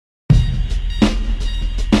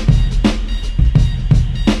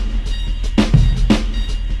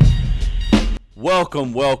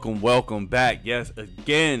Welcome back. Yes,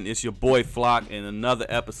 again, it's your boy Flock in another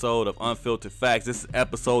episode of Unfiltered Facts. This is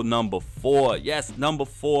episode number 4. Yes, number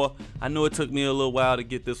 4. I know it took me a little while to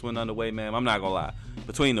get this one underway, man. I'm not gonna lie.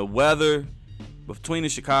 Between the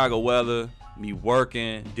Chicago weather, me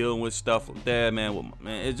working, dealing with stuff like that, man,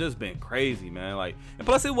 it's just been crazy, man. Like, and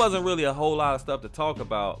plus it wasn't really a whole lot of stuff to talk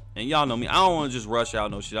about. And y'all know me, I don't want to just rush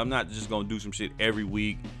out no shit. I'm not just gonna do some shit every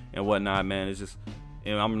week and whatnot, man. It's just,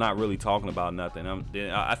 and I'm not really talking about nothing.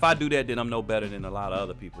 If I do that, then I'm no better than a lot of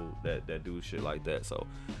other people that do shit like that. So,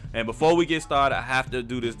 and before we get started, I have to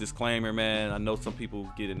do this disclaimer, man. I know some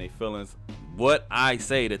people get in their feelings. What I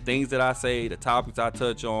say, the things that I say, the topics I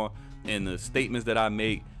touch on, and the statements that I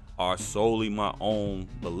make are solely my own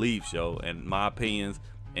beliefs, yo, and my opinions.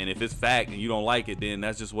 And if it's fact and you don't like it, then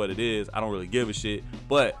that's just what it is. I don't really give a shit.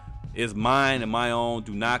 But it's mine and my own.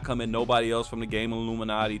 Do not come in nobody else from the game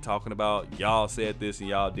Illuminati talking about y'all said this and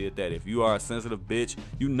y'all did that. If you are a sensitive bitch,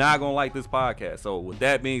 you're not gonna like this podcast. So with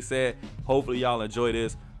that being said, hopefully y'all enjoy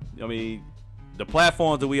this. I mean, the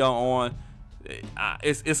platforms that we are on,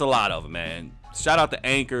 it's a lot of them, man. Shout out to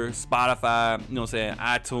Anchor, Spotify, you know what I'm saying,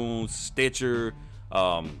 iTunes, Stitcher,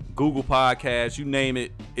 Google Podcasts, you name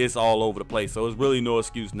it, it's all over the place. So it's really no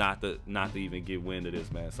excuse not to even get wind of this,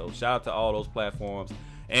 man. So shout out to all those platforms.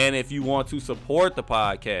 And if you want to support the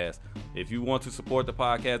podcast,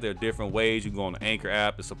 there are different ways. You can go on the Anchor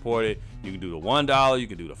app to support it. You can do the $1, you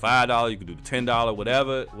can do the $5, you can do the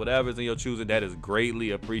 $10, whatever's in your choosing. That is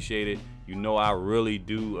greatly appreciated. You know, I really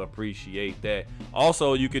do appreciate that.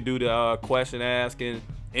 Also, you can do the question asking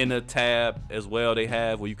in the tab as well. They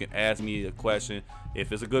have where you can ask me a question.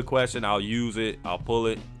 If it's a good question, I'll use it. I'll pull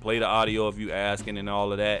it, play the audio of you asking and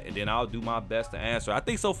all of that, and then I'll do my best to answer. I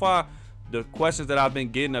think so far the questions that I've been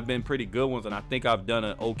getting have been pretty good ones, and I think I've done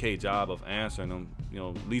an okay job of answering them. You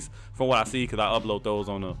know, at least from what I see, because I upload those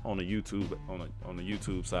on the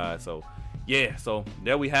YouTube side. So yeah, so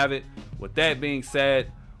there we have it. With that being said,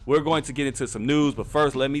 we're going to get into some news, but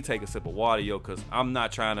first let me take a sip of water, yo, because I'm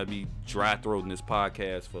not trying to be dry throating this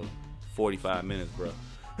podcast for 45 minutes, bro.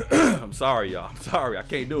 I'm sorry, y'all. I'm sorry, I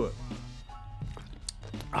can't do it.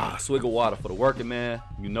 Swig of water for the working man.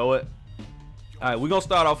 You know it. All right, we're gonna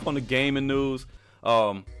start off on the gaming news.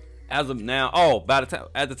 As of now, by the time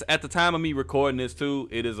at the time of me recording this too,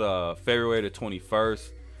 it is February the 21st,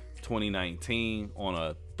 2019 on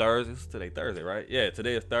a Thursday. It's today Thursday, right? Yeah,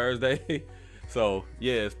 today is Thursday. So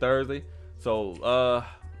yeah, it's Thursday. So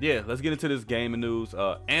yeah, let's get into this gaming news.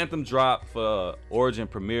 Anthem dropped for Origin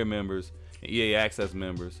Premier members and EA Access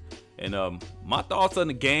members, and my thoughts on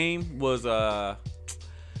the game was I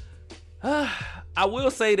will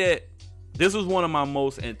say that this was one of my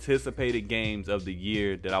most anticipated games of the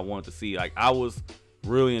year that I wanted to see. Like, I was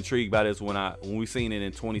really intrigued by this when we seen it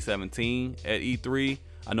in 2017 at E3.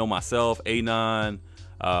 I know myself, Anon,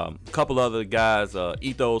 a couple other guys,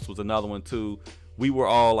 Ethos was another one too. We were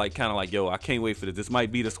all like, kind of like, yo, I can't wait for this. This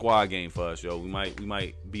might be the squad game for us, yo. We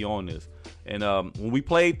might be on this. And when we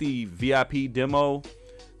played the VIP demo,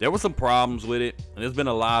 there were some problems with it. And there's been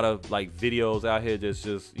a lot of like videos out here that's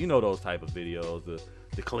just, you know, those type of videos,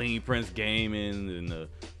 the Clean Prince Gaming and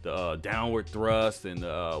the Downward Thrust and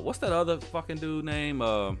what's that other fucking dude name?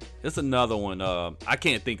 It's another one. I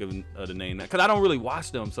can't think of the name because I don't really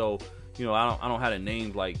watch them, so you know I don't have the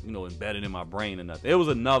names like, you know, embedded in my brain or nothing. It was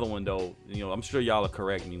another one though. You know, I'm sure y'all will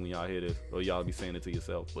correct me when y'all hear this, or y'all be saying it to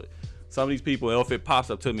yourself. But some of these people, if it pops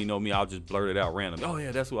up to me, know me, I'll just blurt it out randomly. Oh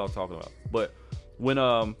yeah, that's who I was talking about. But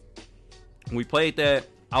when we played that,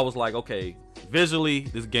 I was like, okay, visually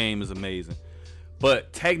this game is amazing.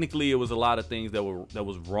 But technically, it was a lot of things that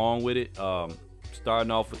was wrong with it.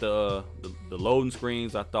 Starting off with the loading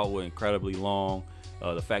screens, I thought were incredibly long.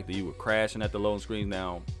 The fact that you were crashing at the loading screens.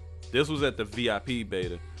 Now, this was at the VIP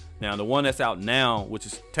beta. Now, the one that's out now, which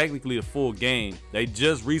is technically the full game, they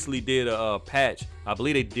just recently did a patch. I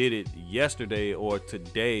believe they did it yesterday or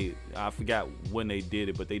today. I forgot when they did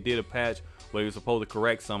it, but they did a patch where you're supposed to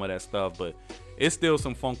correct some of that stuff. But it's still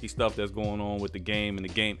some funky stuff that's going on with the game, and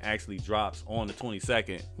the game actually drops on the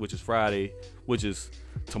 22nd, which is Friday, which is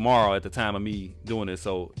tomorrow at the time of me doing this.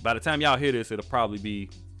 So by the time y'all hear this, it'll probably be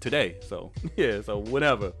today. So yeah, so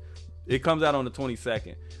whatever. It comes out on the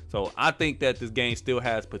 22nd. So I think that this game still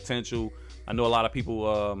has potential. I know a lot of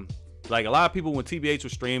people, like a lot of people when TBH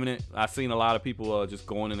was streaming it, I've seen a lot of people just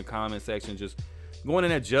going in the comment section, just going in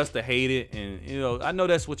there just to hate it. And you know, I know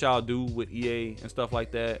that's what y'all do with EA and stuff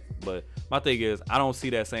like that, but my thing is I don't see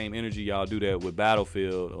that same energy y'all do that with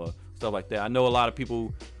Battlefield or stuff like that. I know a lot of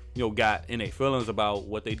people got in their feelings about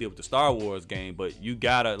what they did with the Star Wars game, but you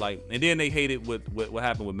gotta like, and then they hated what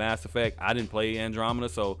happened with Mass Effect. I didn't play Andromeda,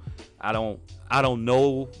 so I don't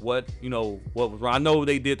know what what was wrong. I know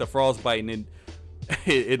they did the frostbite, and then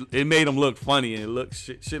it made them look funny, and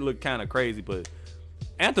shit looked kind of crazy, but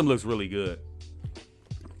Anthem looks really good.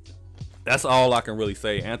 That's all I can really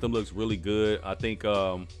say. Anthem looks really good. I think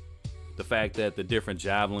the fact that the different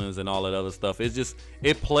javelins and all that other stuff,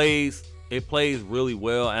 it plays really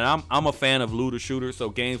well, and I'm a fan of looter shooters, so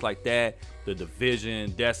games like that, The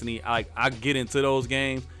Division, Destiny, I get into those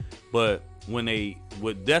games, but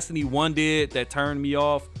what Destiny 1 did that turned me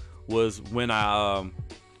off was when I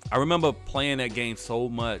remember playing that game so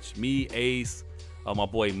much. Me, Ace, my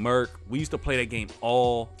boy Merc, we used to play that game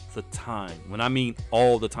all the time. When I mean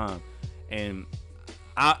all the time, and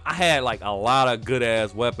I had like a lot of good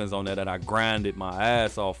ass weapons on there that I grinded my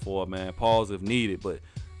ass off for, man. Pause if needed, but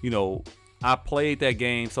I played that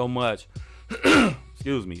game so much.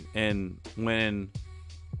 Excuse me. And when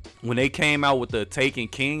they came out with the Taken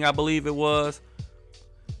King, I believe it was,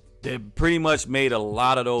 they pretty much made a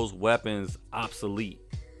lot of those weapons obsolete.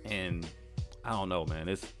 And I don't know,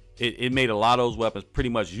 man. It made a lot of those weapons pretty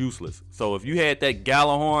much useless. So if you had that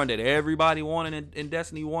Gjallarhorn that everybody wanted in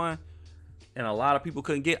Destiny 1, and a lot of people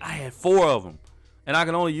couldn't get, I had 4 of them. And I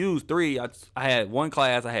can only use 3. I had one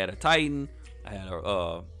class. I had a Titan. I had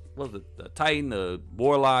a what was it, the Titan, the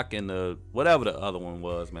Warlock, and the whatever the other one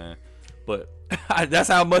was, man. But that's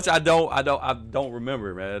how much I don't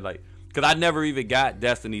remember, man. Like, cause I never even got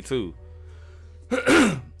Destiny 2.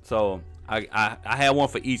 So I had one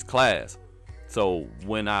for each class. So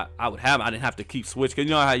when I would have, I didn't have to keep switch, cause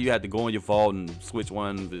you know how you had to go in your vault and switch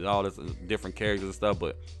ones and all this different characters and stuff.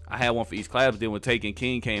 But I had one for each class. But then when Taken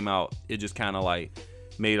King came out, it just kind of like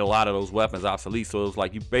made a lot of those weapons obsolete. So it was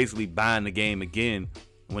like you basically buying the game again.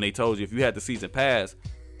 When they told you if you had the season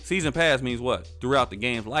pass means what? Throughout the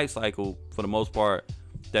game's life cycle, for the most part,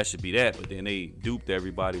 that should be that. But then they duped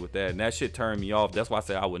everybody with that, and that shit turned me off. That's why I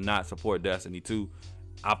said I would not support Destiny 2.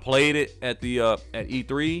 I played it at the at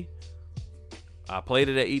E3. I played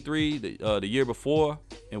it at E3 the year before,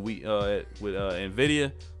 and we with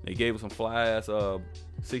Nvidia, they gave us some fly ass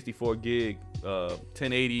 64 gig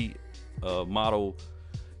 1080 model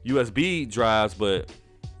USB drives, but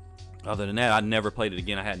other than that, I never played it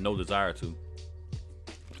again. I had no desire to.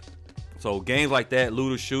 So games like that,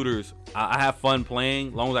 looter shooters, I have fun playing,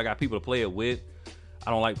 as long as I got people to play it with. I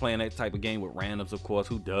don't like playing that type of game with randoms, of course.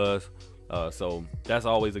 Who does? So that's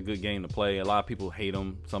always a good game to play. A lot of people hate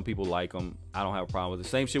them. Some people like them. I don't have a problem with it.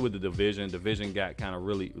 Same shit with the Division. Division got kind of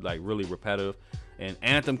really repetitive. And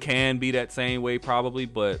Anthem can be that same way probably,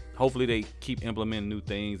 but hopefully they keep implementing new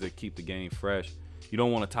things that keep the game fresh. You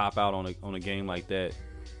don't want to top out on a game like that.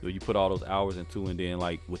 You put all those hours into, and then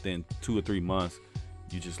like within 2 or 3 months,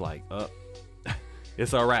 you just like,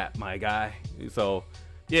 it's a wrap, my guy. So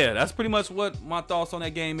yeah, that's pretty much what my thoughts on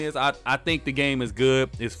that game is. I think the game is good.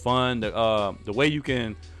 It's fun. The way you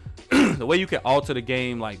can the way you can alter the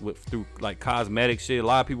game through like cosmetic shit. A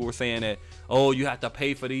lot of people were saying that, oh, you have to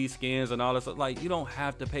pay for these skins and all this. Like, you don't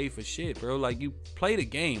have to pay for shit, bro. Like, you play the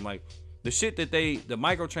game. Like, the shit that the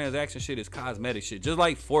microtransaction shit is cosmetic shit, just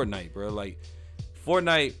like Fortnite, bro. Like,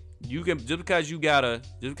 Fortnite, you can just because you got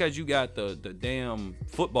the damn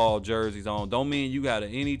football jerseys on, don't mean you got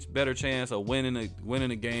any better chance of winning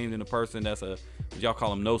a game than the person that's what y'all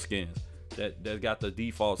call them no skins that got the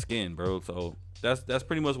default skin, bro. So that's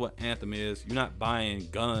pretty much what Anthem is. You're not buying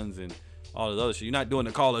guns and all this other shit. You're not doing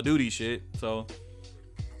the Call of Duty shit. So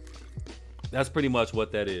that's pretty much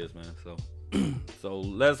what that is, man. So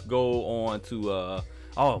let's go on to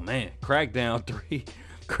oh man, Crackdown 3.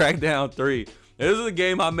 Crackdown 3. This is a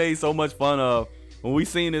game I made so much fun of. When we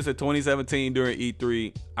seen this in 2017 during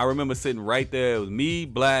E3, I remember sitting right there. It was me,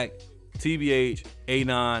 Black, TBH,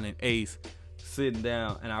 A9, and Ace sitting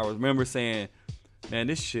down. And I remember saying, man,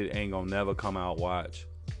 this shit ain't gonna never come out. Watch.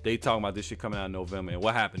 They talking about this shit coming out in November. And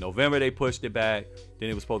what happened? November, they pushed it back. Then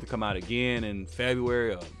it was supposed to come out again in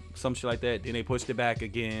February or some shit like that. Then they pushed it back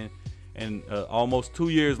again. And almost 2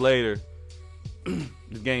 years later,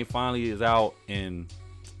 this game finally is out, and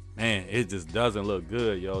man, it just doesn't look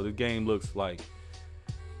good, yo. The game looks like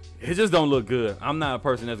it just don't look good. I'm not a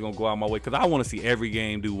person that's gonna go out my way because I want to see every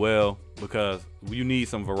game do well, because you need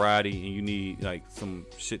some variety and you need like some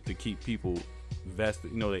shit to keep people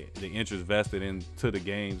vested, the interest vested into the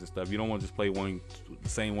games and stuff. You don't want to just play the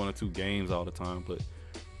same 1 or 2 games all the time. But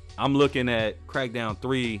I'm looking at Crackdown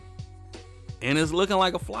 3, and it's looking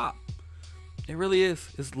like a flop. It really is.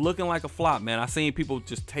 It's looking like a flop, man. I seen people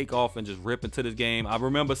just take off and just rip into this game. I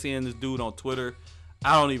remember seeing this dude on Twitter.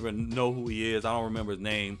 I don't even know who he is. I don't remember his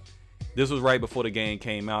name. This was right before the game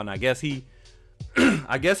came out, and I guess he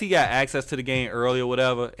got access to the game early or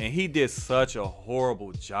whatever, and he did such a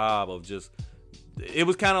horrible job of just. It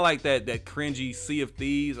was kind of like that cringy Sea of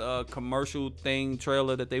Thieves commercial thing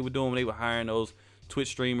trailer that they were doing when they were hiring those Twitch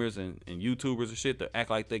streamers and YouTubers and shit to act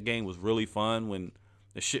like that game was really fun when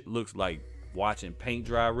the shit looks like watching paint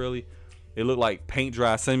dry. Really, it looked like paint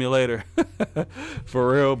dry simulator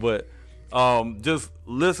for real. But just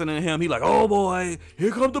listening to him, he like, oh boy,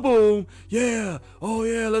 here comes the boom, yeah, oh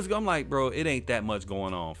yeah, let's go. I'm like, bro, it ain't that much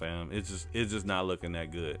going on, fam. It's just not looking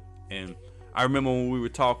that good. And I remember when we were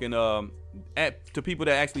talking to people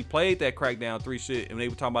that actually played that Crackdown 3 shit, and they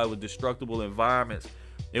were talking about it was destructible environments.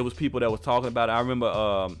 It was people that was talking about it. I remember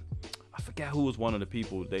I forgot who was one of the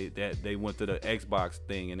people they went to the Xbox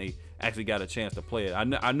thing and they actually got a chance to play it.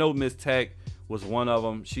 I know Miss Tech was one of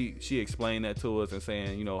them. She explained that to us and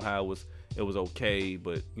saying, you know, how it was okay,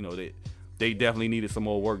 but you know they definitely needed some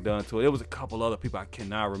more work done to it. There was a couple other people, I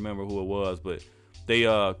cannot remember who it was, but they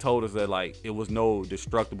told us that like it was no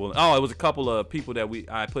destructible. Oh, it was a couple of people that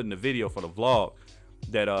I put in the video for the vlog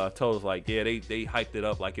that told us like, yeah, they hyped it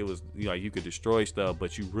up like it was, you know, like you could destroy stuff,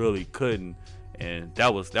 but you really couldn't. And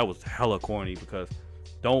that was hella corny, because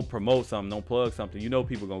don't promote something, don't plug something. You know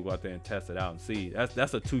people gonna go out there and test it out and see.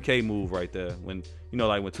 That's a 2K move right there. When, you know,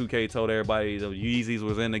 like when 2K told everybody the Yeezys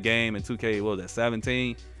was in the game and 2K, what was that,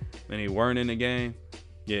 17, and they weren't in the game.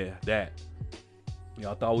 Yeah, that.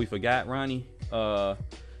 Y'all thought we forgot, Ronnie? All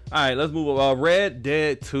right, let's move on. Red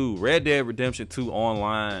Dead 2, Red Dead Redemption 2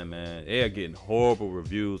 online, man. They are getting horrible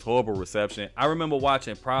reviews, horrible reception. I remember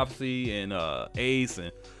watching Prophecy and Ace and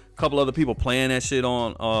a couple other people playing that shit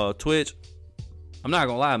on Twitch. I'm not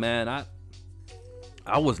gonna lie, man.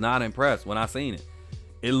 I was not impressed when I seen it.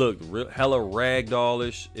 It looked hella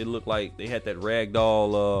ragdollish. It looked like they had that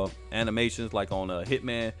ragdoll animations like on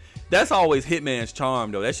Hitman. That's always Hitman's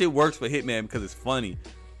charm, though. That shit works for Hitman because it's funny.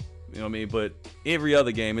 You know what I mean? But every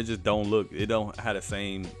other game, it just don't look. It don't have the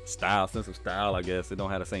same style, sense of style, I guess. It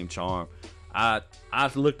don't have the same charm. I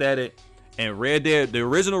looked at it, and Red Dead, the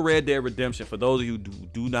original Red Dead Redemption, for those of you who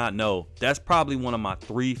do not know, that's probably one of my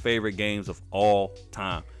 3 favorite games of all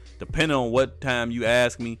time. Depending on what time you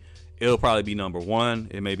ask me, it'll probably be number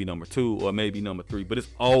 1, it may be number 2, or maybe number 3, but it's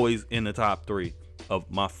always in the top 3 of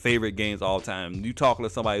my favorite games all time. You talking to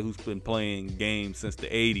somebody who's been playing games since the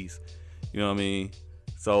 80s, you know what I mean?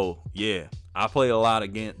 So yeah, I played a lot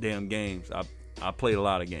of damn games. I played a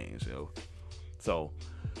lot of games, yo. So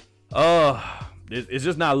it's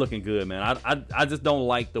just not looking good, man. I just don't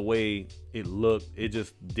like the way it looked. It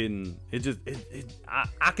just didn't.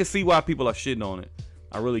 I can see why people are shitting on it.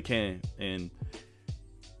 I really can. And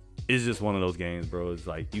it's just one of those games, bro. It's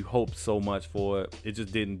like you hope so much for it. It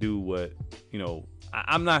just didn't do what, you know.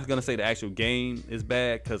 I'm not gonna say the actual game is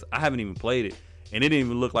bad because I haven't even played it. And it didn't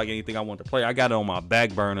even look like anything I wanted to play. I got it on my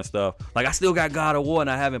back burner stuff. Like, I still got God of War, and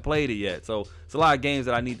I haven't played it yet. So, it's a lot of games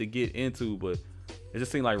that I need to get into, but it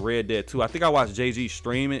just seemed like Red Dead 2. I think I watched JG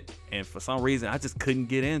stream it, and for some reason, I just couldn't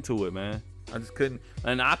get into it, man. I just couldn't.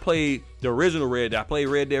 And I played the original Red Dead. I played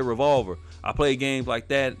Red Dead Revolver. I played games like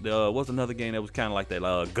that. What's another game that was kind of like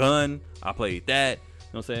that? Gun. I played that.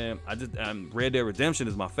 You know what I'm saying? Red Dead Redemption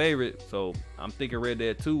is my favorite, so I'm thinking Red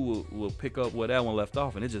Dead 2 will pick up where that one left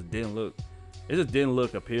off, and it just didn't look. It just didn't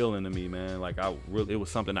look appealing to me, man. Like it was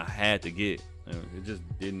something I had to get. It just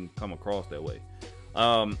didn't come across that way.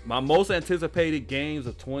 My most anticipated games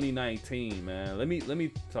of 2019, man. Let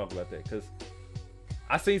me talk about that, because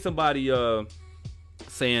I seen somebody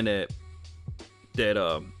saying that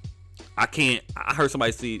I heard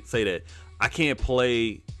somebody say that I can't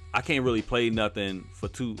really play nothing for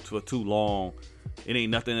too long. It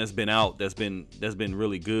ain't nothing that's been out that's been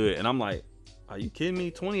really good. And I'm like, are you kidding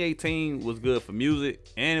me? 2018 was good for music,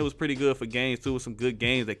 and it was pretty good for games too. With some good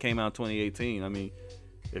games that came out in 2018. I mean,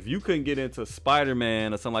 if you couldn't get into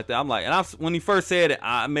Spider-Man or something like that, I'm like, and when he first said it,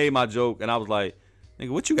 I made my joke, and I was like,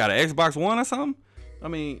 nigga, what, you got an Xbox One or something? I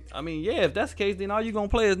mean, yeah, if that's the case, then all you gonna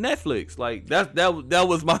play is Netflix. Like that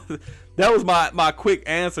was my quick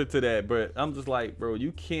answer to that. But I'm just like, bro,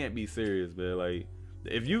 you can't be serious, man. Like,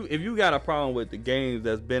 if you got a problem with the games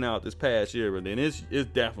that's been out this past year, then it's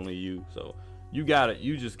definitely you. So you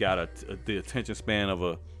just got the attention span of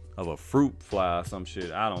a fruit fly or some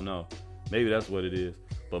shit. I don't know. Maybe that's what it is.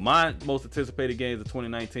 But my most anticipated games of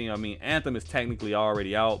 2019, I mean, Anthem is technically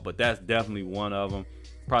already out, but that's definitely one of them.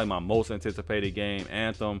 Probably my most anticipated game,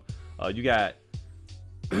 Anthem. You got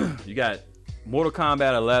Mortal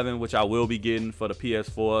Kombat 11, which I will be getting for the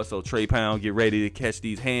PS4. So Trey Pound, get ready to catch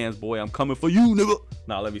these hands, boy. I'm coming for you, nigga.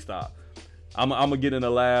 Nah, let me stop. I'm gonna get in the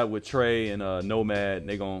lab with Trey and Nomad. And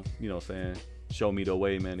they gonna, you know what I'm saying, show me the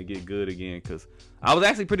way, man, to get good again. Cause I was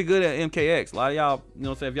actually pretty good at MKX. A lot of y'all, you know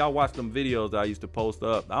what I'm saying, if y'all watch them videos that I used to post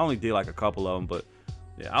up, I only did like a couple of them, but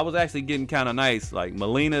yeah, I was actually getting kind of nice. Like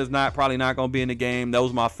Molina is probably not gonna be in the game. That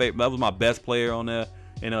was my favorite. That was my best player on there.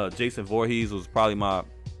 And Jason Voorhees was probably my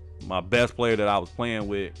best player that I was playing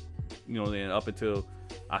with. You know, then up until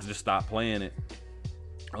I just stopped playing it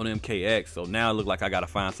on MKX. So now it look like I gotta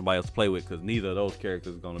find somebody else to play with because neither of those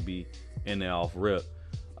characters are gonna be in there off rip.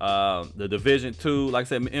 The Division 2, like I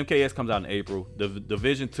said, MKX comes out in April. The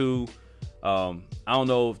Division 2, I don't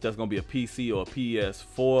know if that's gonna be a PC or a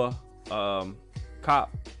PS4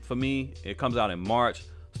 cop for me. It comes out in March.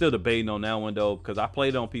 Still debating on that one though, because I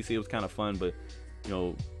played it on PC. It was kind of fun, but you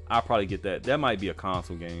know, I'll probably get that. That might be a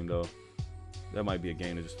console game though. That might be a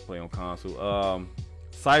game to just play on console.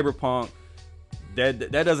 Cyberpunk,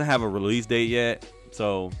 that doesn't have a release date yet,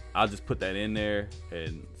 so I'll just put that in there.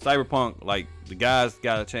 And Cyberpunk, like the guys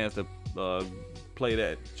got a chance to play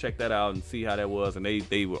that, check that out, and see how that was, and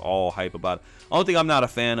they were all hype about it. Only thing I'm not a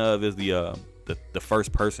fan of is the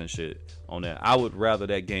first person shit on that. I would rather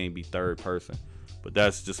that game be third person, but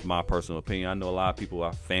that's just my personal opinion. I know a lot of people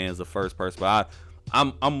are fans of first person, but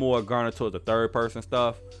I'm more garnered towards the third person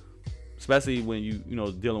stuff, especially when you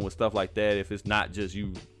know dealing with stuff like that. If it's not just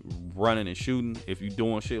you running and shooting, if you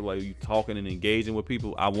doing shit like you talking and engaging with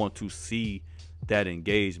people, I want to see that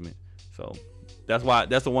engagement. So that's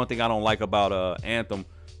the one thing I don't like about Anthem.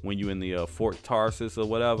 When you in the Fort Tarsus or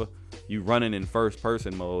whatever, you running in first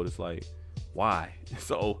person mode. It's like, why?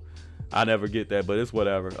 So I never get that, but it's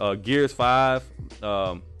whatever. Gears 5,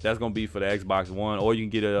 that's gonna be for the Xbox One, or you can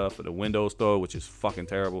get it for the Windows Store, which is fucking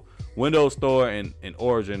terrible. Windows Store and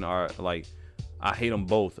Origin are like, I hate them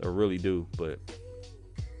both, I really do. But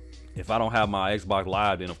if I don't have my Xbox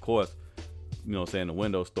Live, then of course, you know what I'm saying, the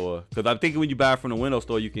Windows Store. Because I'm thinking when you buy from the Windows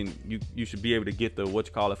Store, you should be able to get the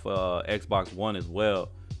for Xbox One as well,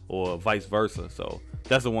 or vice versa. So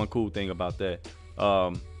that's the one cool thing about that.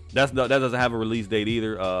 That doesn't have a release date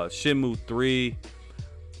either. Shenmue 3,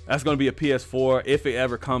 that's gonna be a PS4 if it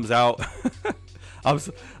ever comes out.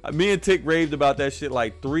 Me and Tick raved about that shit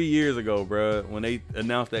like 3 years ago, bro, when they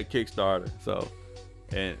announced that Kickstarter. So,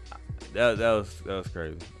 and that was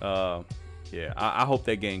crazy. Yeah, I hope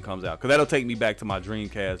that game comes out, because that'll take me back to my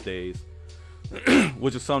Dreamcast days,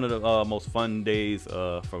 which is some of the most fun days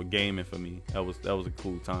for gaming for me. That was a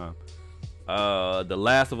cool time. The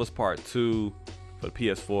Last of Us Part 2 for the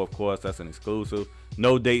PS4, of course, that's an exclusive.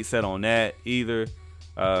 No date set on that either.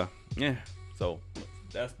 Yeah, so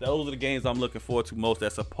those are the games I'm looking forward to most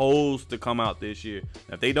that's supposed to come out this year.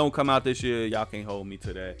 Now, if they don't come out this year, y'all can't hold me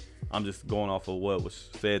to that. I'm just going off of what was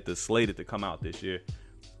said slated to come out this year.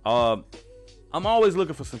 I'm always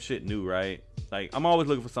looking for some shit new, right? Like, I'm always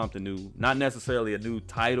looking for something new. Not necessarily a new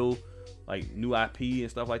title, like new IP and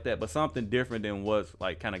stuff like that, but something different than what's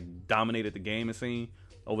like kind of dominated the gaming scene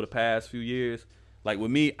over the past few years. Like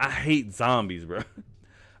with me, I hate zombies, bro.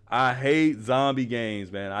 I hate zombie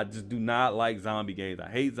games, man. I just do not like zombie games. I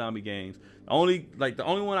hate zombie games. The only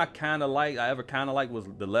one I ever kind of liked was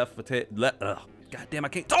the Left 4 Dead. Goddamn, I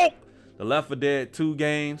can't talk. The Left 4 Dead 2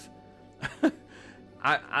 games.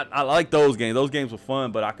 I like those games. Those games were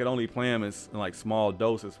fun, but I could only play them in like small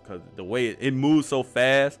doses because the way it moves so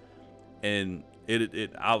fast, and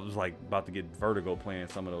I was like about to get vertigo playing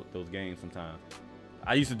some of those games sometimes.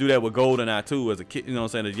 I used to do that with GoldenEye too as a kid, you know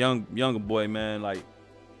what I'm saying, a younger boy, man. Like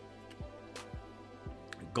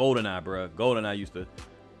GoldenEye, bro. GoldenEye used to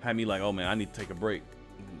have me like, oh man, I need to take a break,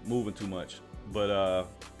 moving too much. But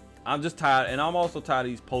I'm just tired, and I'm also tired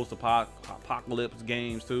of these post-apocalypse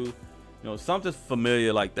games too. You know, something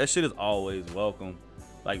familiar, like that shit is always welcome.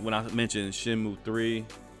 Like when I mentioned Shenmue 3,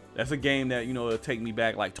 that's a game that, you know, it'll take me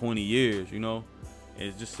back like 20 years, you know. And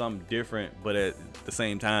it's just something different, but at the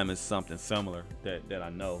same time, it's something similar that I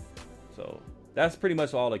know. So that's pretty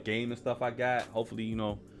much all the gaming stuff I got. Hopefully, you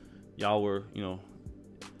know, y'all were,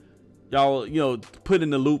 put in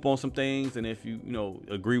the loop on some things. And if you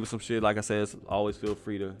agree with some shit, like I said, always feel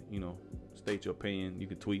free to, state your opinion. You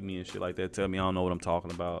can tweet me and shit like that. Tell me I don't know what I'm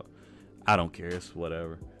talking about. I don't care. It's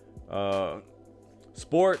whatever.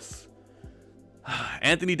 Sports.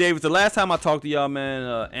 Anthony Davis. The last time I talked to y'all,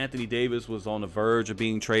 man, Anthony Davis was on the verge of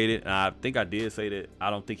being traded. And I think I did say that I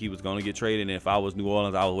don't think he was going to get traded. And if I was New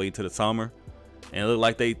Orleans, I would wait till the summer. And it looked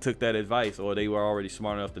like they took that advice, or they were already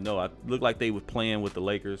smart enough to know. It looked like they were playing with the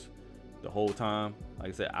Lakers the whole time. Like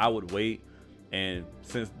I said, I would wait. And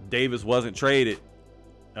since Davis wasn't traded,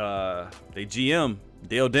 they GM,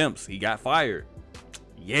 Dale Demps, he got fired.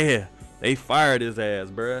 Yeah. They fired his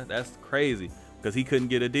ass, bruh. That's crazy, because he couldn't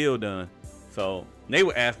get a deal done. So they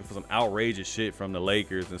were asking for some outrageous shit from the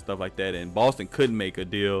Lakers and stuff like that, and Boston couldn't make a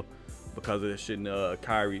deal. because of this shit in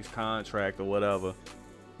Kyrie's contract or whatever,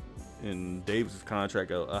 in Davis's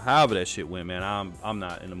contract, however that shit went, man. I'm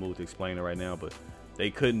not in the mood to explain it right now, but they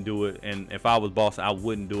couldn't do it. And if I was Boston, I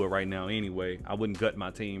wouldn't do it right now anyway. I wouldn't gut my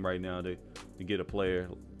team right now to get a player.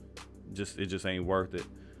 It just ain't worth it.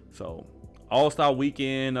 So All-Star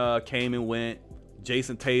Weekend came and went.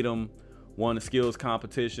 Jason Tatum won the skills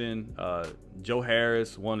competition. Joe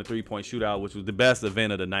Harris won the three-point shootout, which was the best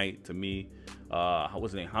event of the night to me.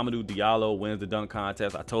 What's his name? Hamidou Diallo wins the dunk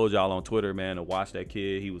contest. I told y'all on Twitter, man, to watch that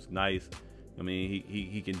kid. He was nice. I mean,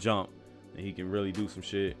 he can jump and he can really do some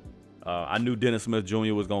shit. I knew Dennis Smith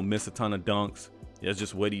Jr. was gonna miss a ton of dunks. That's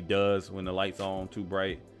just what he does when the lights on too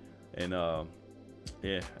bright. And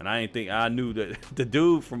yeah, and I knew that the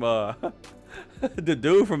dude from the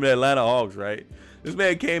Atlanta Hawks, right? This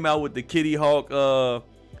man came out with the Kitty Hawk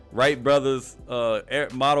Wright Brothers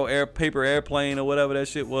model paper airplane or whatever that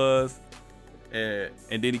shit was. And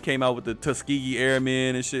then he came out with the Tuskegee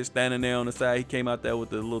Airmen and shit standing there on the side. He came out there with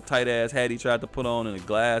the little tight ass hat he tried to put on and the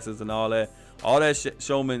glasses and all that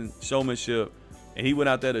showmanship. And he went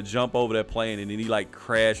out there to jump over that plane and then he like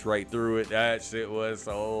crashed right through it. That shit was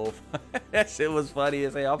so that shit was funny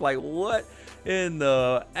as hell. I'm like, what in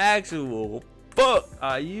the actual fuck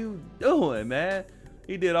are you doing, man?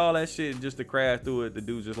 He did all that shit just to crash through it. The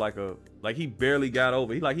dude just like he barely got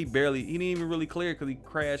over. He didn't even really clear because he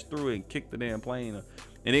crashed through it and kicked the damn plane.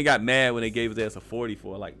 And they got mad when they gave his ass a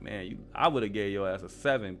 44. Like, man, I would have gave your ass a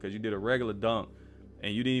 7 because you did a regular dunk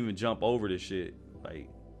and you didn't even jump over this shit. Like,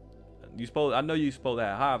 I know you supposed to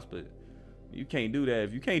have hops, but you can't do that.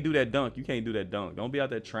 If you can't do that dunk, you can't do that dunk. Don't be out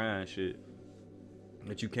there trying shit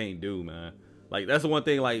that you can't do, man. Like, that's the one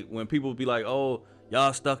thing, like, when people be like, oh,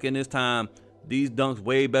 y'all stuck in this time, these dunks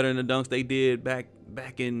way better than the dunks they did back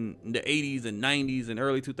in the 80s and 90s and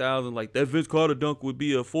early 2000s. Like, that Vince Carter dunk would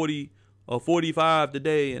be a 40 or 45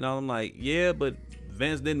 today. And I'm like, yeah, but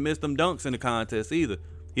Vince didn't miss them dunks in the contest either.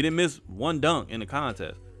 He didn't miss one dunk in the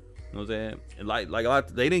contest. You know what I'm saying? And like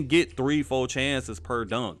they didn't get 3-4 chances per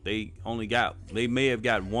dunk. They may have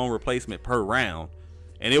got one replacement per round.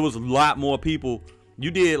 And it was a lot more people.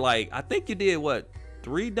 You did I think you did what,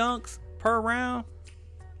 3 dunks per round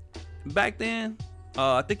back then?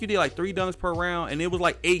 I think you did 3 dunks per round, and it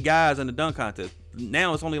was 8 guys in the dunk contest.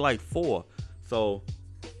 Now it's only 4. So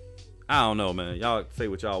I don't know, man. Y'all say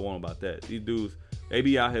what y'all want about that. These dudes, they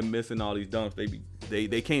be out here missing all these dunks.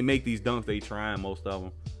 They can't make these dunks they trying, most of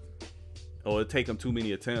them. Or it take them too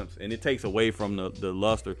many attempts, and it takes away from the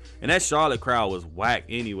luster. And that Charlotte crowd was whack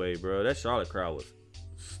anyway, bro. That Charlotte crowd was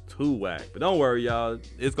too whack. But don't worry, y'all.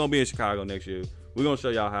 It's gonna be in Chicago next year. We're gonna show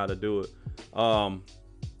y'all how to do it.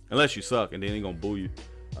 Unless you suck, and then they're gonna boo you.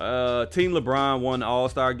 Team LeBron won the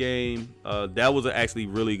All-Star game. That was an actually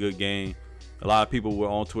really good game. A lot of people were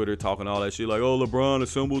on Twitter talking all that shit like, oh, LeBron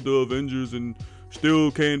assembled the Avengers and still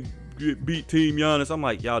can't beat Team Giannis. I'm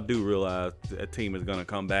like, y'all do realize that team is gonna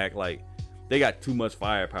come back. Like, they got too much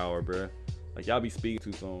firepower, bro. Like, y'all be speaking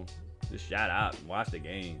too soon. Just shout out and watch the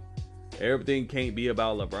game. Everything can't be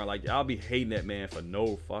about LeBron. Like, y'all be hating that man for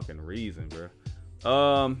no fucking reason, bro.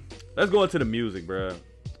 Let's go into the music, bro.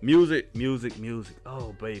 Music.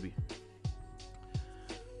 Oh, baby.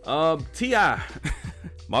 T.I.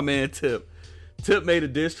 My man Tip made a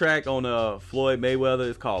diss track on Floyd Mayweather.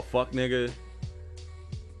 It's called Fuck Nigga.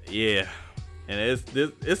 Yeah. And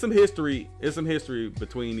it's some history. It's some history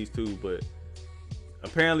between these two, but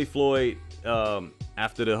apparently Floyd,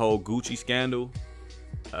 after the whole Gucci scandal,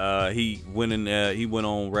 he went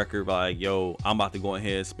on record like, yo, I'm about to go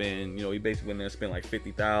ahead and spend, he basically went there and spent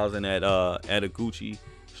 $50,000 at a Gucci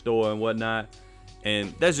store and whatnot.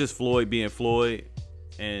 And that's just Floyd being Floyd.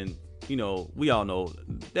 And we all know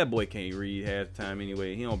that boy can't read half the time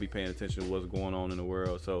anyway. He don't be paying attention to what's going on in the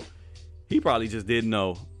world. So he probably just didn't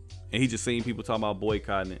know. And he just seen people talking about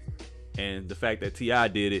boycotting it. And the fact that T.I.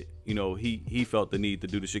 did it, he felt the need to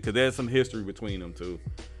do the shit. Because there's some history between them two.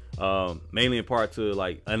 Mainly in part to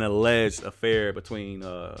an alleged affair between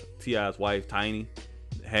T.I.'s wife, Tiny,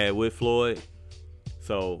 had with Floyd.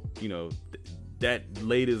 So, that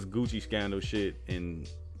latest Gucci scandal shit and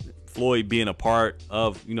Floyd being a part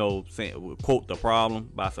of, saying, quote, the problem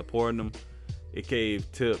by supporting them, it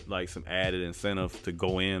gave Tip some added incentive to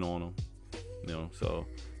go in on him. So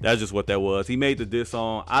that's just what that was. He made the diss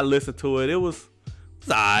song. I listened to it. It was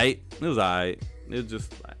alright. It was alright. It was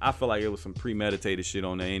just, I feel like it was some premeditated shit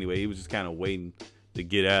on there anyway. He was just kind of waiting to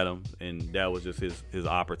get at him, and that was just his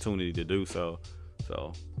opportunity to do so.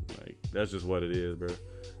 So that's just what it is, bro.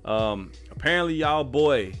 Apparently y'all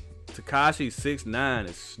boy Tekashi 6ix9ine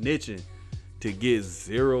is snitching to get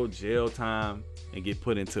 0 jail time and get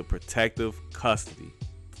put into protective custody.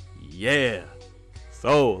 Yeah.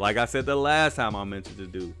 So, like I said the last time I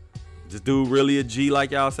mentioned this dude really a G like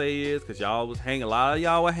y'all say he is? Cause y'all was hanging, a lot of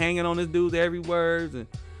y'all were hanging on this dude's every word and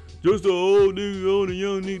just an old nigga on a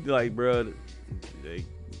young nigga. Like, bro,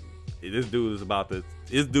 this dude is about to,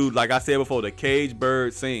 this dude, like I said before, the cage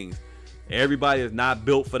bird sings. Everybody is not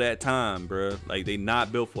built for that time, bro. Like, they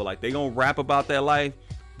not built for, like, they gonna rap about that life,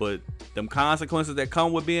 but them consequences that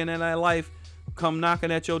come with being in that life come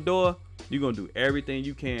knocking at your door, you're gonna do everything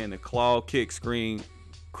you can to claw, kick, scream,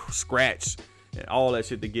 scratch, and all that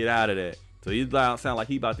shit to get out of that. So he sound like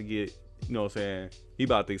he about to get, you know what I'm saying, he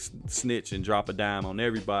about to snitch and drop a dime on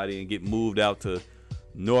everybody and get moved out to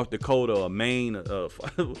North Dakota or Maine,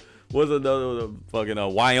 what's another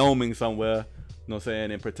fucking Wyoming somewhere, you know what I'm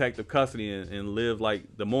saying, in protective custody and live like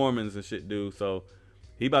the Mormons and shit do. So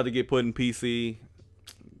he about to get put in PC.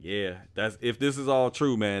 Yeah, that's, if this is all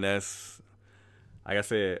true, man, that's, like I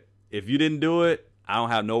said, if you didn't do it, I don't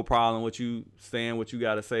have no problem with you saying what you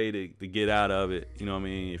got to say to get out of it. You know what I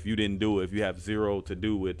mean? If you didn't do it, if you have zero to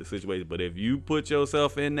do with the situation. But if you put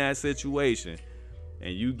yourself in that situation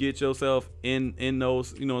and you get yourself in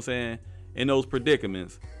those, you know what I'm saying, in those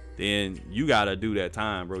predicaments, then you got to do that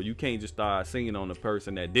time, bro. You can't just start singing on the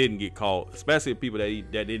person that didn't get caught, especially people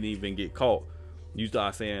that didn't even get caught. You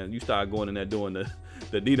start going in there doing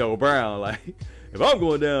the Nino Brown, like, if I'm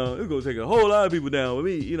going down, it's going to take a whole lot of people down with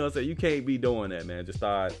me. You know what I'm saying? You can't be doing that, man. Just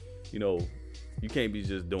start, you know, you can't be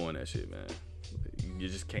just doing that shit, man. You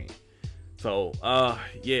just can't. So,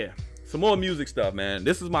 yeah. Some more music stuff, man.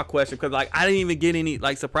 This is my question, because, like, I didn't even get any,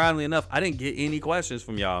 like, surprisingly enough, I didn't get any questions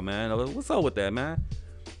from y'all, man. What's up with that, man?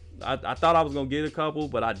 I thought I was going to get a couple,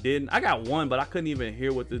 but I didn't. I got one, but I couldn't even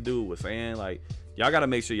hear what the dude was saying. Like, y'all got to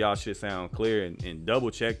make sure y'all shit sound clear and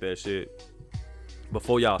double check that shit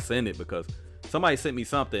before y'all send it, because somebody sent me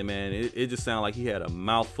something, man. It just sounded like he had a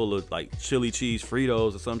mouthful of like chili cheese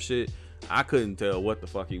Fritos or some shit. I couldn't tell what the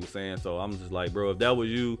fuck he was saying, so I'm just like, bro, if that was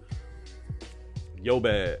you, yo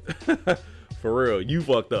bad. For real, you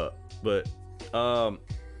fucked up. But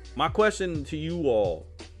my question to you all,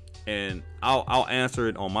 and I'll answer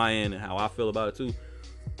it on my end and how I feel about it too.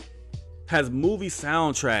 Has movie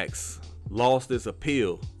soundtracks lost its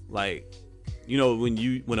appeal? Like, you know,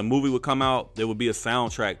 when a movie would come out, there would be a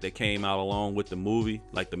soundtrack that came out along with the movie,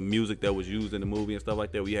 like the music that was used in the movie and stuff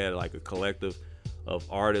like that. We had like a collective of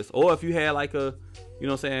artists, or if you had like a, you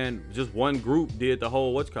know what I'm saying, just one group did the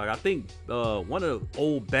whole, I think one of the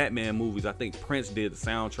old Batman movies, I think Prince did the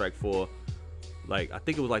soundtrack for, like, I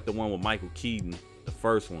think it was like the one with Michael Keaton, the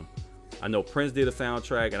first one. I know Prince did a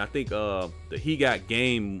soundtrack, and I think the He Got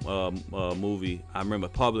Game movie, I remember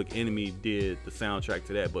Public Enemy did the soundtrack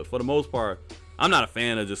to that. But for the most part, I'm not a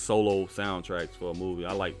fan of just solo soundtracks for a movie.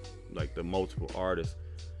 I like the multiple artists,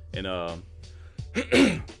 and I'll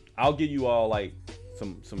give you all like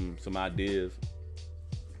some ideas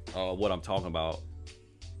what I'm talking about.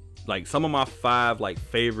 Like some of my 5 like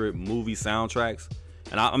favorite movie soundtracks,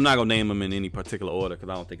 and I'm not gonna name them in any particular order because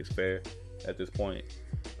I don't think it's fair at this point.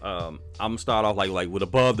 I'm gonna start off like with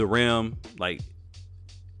Above the Rim. Like,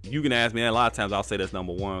 you can ask me, and a lot of times I'll say that's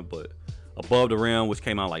number 1, but Above the Rim, which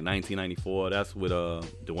came out like 1994, that's with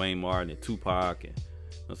Dwayne Martin and Tupac, and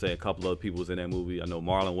I'm saying a couple other people was in that movie. I know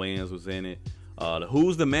Marlon Wayans was in it. The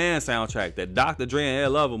Who's the Man soundtrack, that Dr. Dre and Ed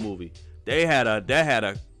Lover movie, that had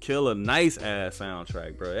a killer nice ass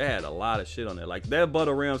soundtrack, bro. It had a lot of shit on there. Like that Above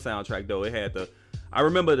the Rim soundtrack though, it had I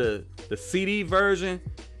remember the CD version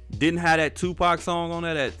didn't have that Tupac song on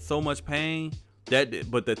there, that So Much Pain,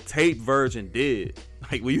 but the tape version did.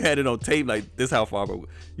 Like when you had it on tape, like this how far, bro.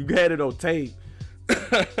 You had it on tape.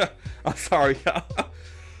 I'm sorry, y'all.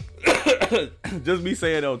 Just me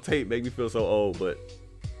saying it on tape make me feel so old, but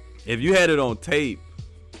if you had it on tape,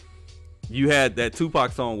 you had that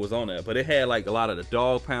Tupac song was on there, but it had like a lot of the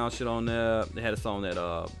Dog Pound shit on there. They had a song that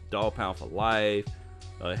Dog Pound for Life.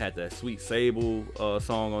 It had that Sweet Sable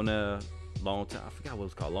song on there. Long time, I forgot what it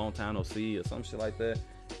was called, Long Time No See or some shit like that.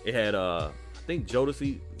 It had I think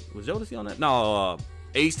Jodeci, was Jodeci on that? No,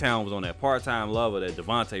 H-Town was on that, Part-Time Lover that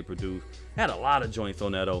Devontae produced. Had a lot of joints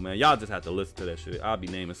on that though, man. Y'all just have to listen to that shit. I'll be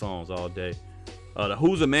naming songs all day. The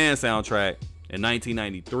Who's a Man soundtrack in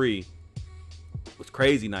 1993 was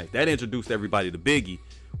crazy nice. That introduced everybody to Biggie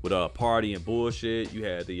with Party and Bullshit. You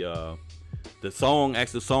had the song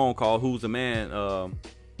called Who's the Man,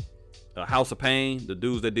 House of Pain, the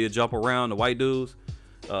dudes that did Jump Around, the white dudes.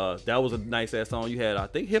 That was a nice ass song. You had, I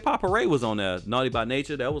think Hip Hop Parade was on there. Naughty by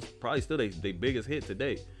Nature, that was probably still their biggest hit to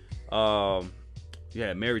date. You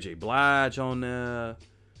had Mary J. Blige on there.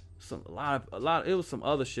 A lot. It was some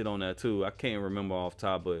other shit on there too. I can't remember off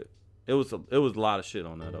top, but it was a lot of shit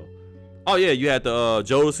on there though. Oh yeah, you had the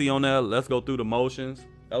Jodeci on there. Let's Go Through the Motions.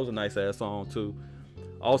 That was a nice ass song too.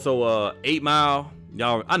 Also, 8 Mile.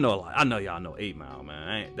 Y'all, I know y'all know 8 Mile,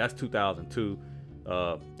 man. That's 2002.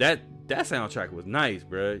 That soundtrack was nice,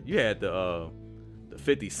 bro. You had the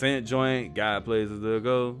 50 Cent joint, got places to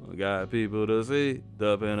go, got people to see,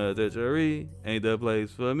 the penitentiary ain't the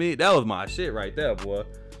place for me. That was my shit right there, boy.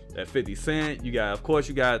 That 50 Cent. You got, of course,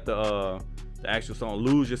 you got the actual song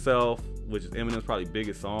 "Lose Yourself," which is Eminem's probably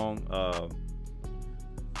biggest song.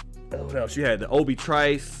 What else? You had the Obi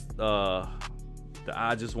Trice, the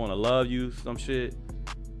 "I Just Wanna Love You," some shit.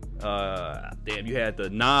 Damn, you had the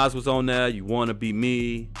Nas was on there. "You Wanna Be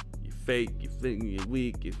Me," "You Fake," "You Think You're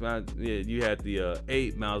Weak." You had the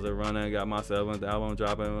 8 Miles of Running. Got my 7th album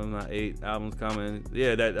dropping. My 8 albums coming.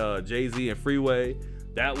 Yeah, that Jay-Z and Freeway,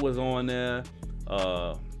 that was on there.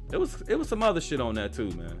 It was some other shit on there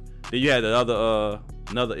too, man. Then you had the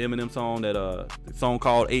another Eminem song, that song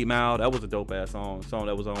called 8 Mile. That was a dope ass song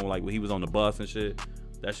that was on like when he was on the bus and shit.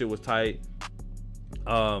 That shit was tight.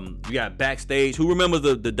 You got Backstage. Who remembers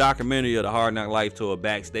the documentary of the Hard Knock Life tour,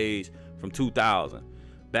 Backstage, from 2000?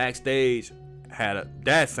 Backstage had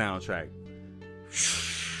that soundtrack.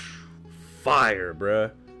 Fire,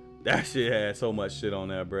 bruh. That shit had so much shit on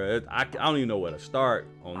there, bruh. I don't even know where to start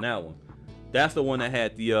on that one. That's the one that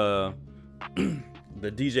had the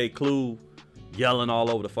the DJ Clue yelling all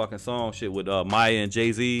over the fucking song shit with Maya and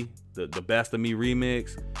Jay-Z, the Best of Me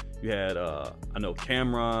remix. You had I know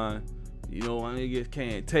Cameron. You know, niggas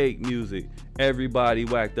can't take music. Everybody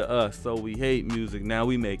whack to us, so we hate music. Now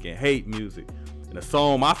we making hate music. And the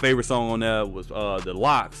song, my favorite song on there was the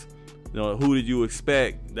Lox. You know, Who Did You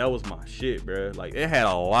Expect? That was my shit, bro. Like, it had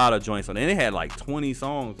a lot of joints on it. And it had like 20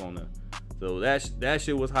 songs on there. So that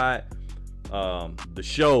shit was hot. The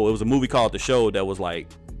Show, it was a movie called The Show that was like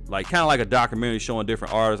kind of like a documentary showing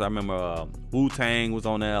different artists. I remember Wu-Tang was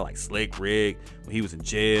on there, like Slick Rick when he was in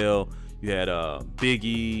jail. You had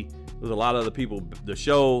Biggie. There's a lot of other people. The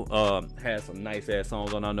Show had some nice ass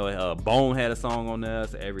songs on. I know Bone had a song on there.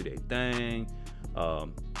 It's an Everyday Thing.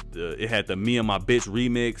 It had the Me and My Bitch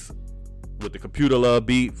remix with the Computer Love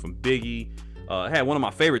beat from Biggie. It had one of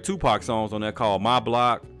my favorite Tupac songs on there called My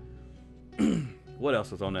Block. What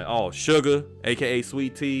else was on there? Oh, Sugar, aka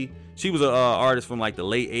Sweet Tea. She was an artist from like the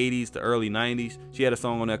late 80s to early 90s. She had a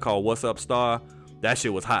song on there called What's Up Star. That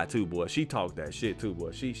shit was hot too, boy. She talked that shit too,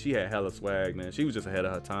 boy. She had hella swag, man. She was just ahead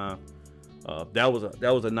of her time. That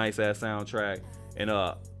was a nice ass soundtrack. And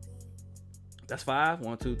that's 5.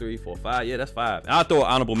 1, 2, 3, 4, 5. Yeah, that's 5. And I'll throw an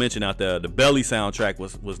honorable mention out there. The Belly soundtrack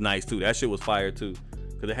was nice too. That shit was fire too,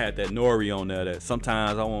 cause it had that Nori on there. That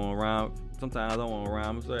sometimes I want to rhyme, sometimes I want to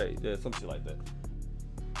rhyme. Say, yeah, some shit like that.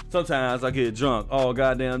 Sometimes I get drunk all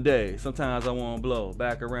goddamn day. Sometimes I want to blow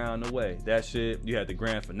back around the way. That shit. You had the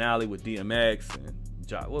grand finale with DMX and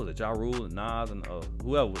what was it? Ja Rule and Nas and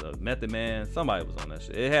whoever was Method Man. Somebody was on that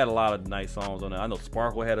shit. It had a lot of nice songs on there. I know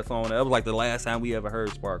Sparkle had a song on there. That was like the last time we ever heard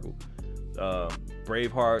Sparkle.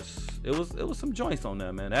 Bravehearts. It was some joints on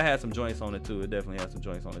there, man. That had some joints on it too. It definitely had some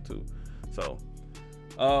joints on it too. So,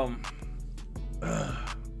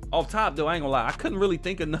 off top though, I ain't gonna lie, I couldn't really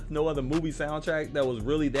think of no other movie soundtrack that was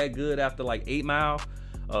really that good after like 8 Mile.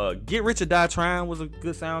 Get Rich or Die Trying was a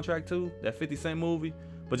good soundtrack too, that 50 Cent movie,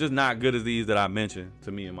 but just not good as these that I mentioned,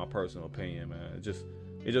 to me in my personal opinion, man. It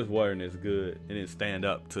just wasn't as good. It didn't stand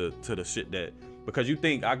up to the shit that, because you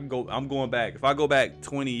think I'm going back, if I go back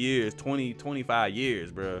 25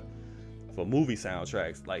 years, bro, for movie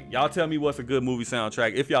soundtracks, like, y'all tell me what's a good movie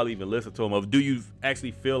soundtrack, if y'all even listen to them, or do you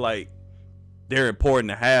actually feel like they're important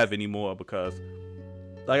to have anymore? Because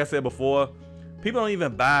like I said before, people don't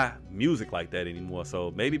even buy music like that anymore,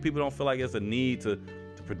 so maybe people don't feel like there's a need to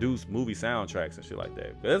produce movie soundtracks and shit like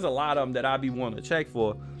that. There's a lot of them that I be wanting to check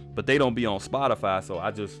for, but they don't be on Spotify, so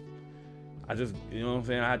I just you know what I'm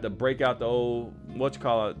saying, I had to break out the old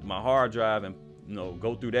my hard drive and, you know,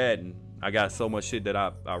 go through that, and I got so much shit that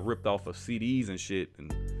I ripped off of CDs and shit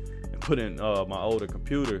and put in my older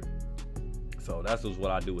computer. So that's just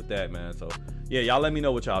what I do with that, man. So yeah, y'all let me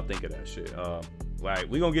know what y'all think of that shit. Right,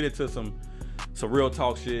 we gonna get into some real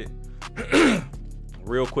talk shit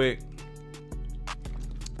real quick.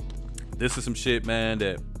 This is some shit, man,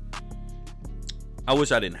 that I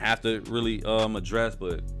wish I didn't have to really address,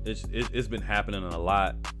 but it's been happening a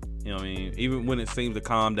lot. You know what I mean? Even when it seems to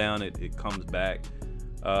calm down, it comes back.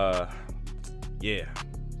 Yeah,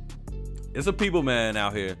 it's some people, man,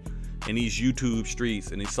 out here in these YouTube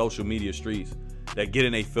streets and these social media streets that get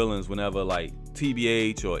in their feelings whenever like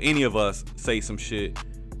TBH or any of us say some shit,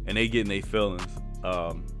 and they get in their feelings.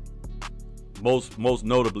 Most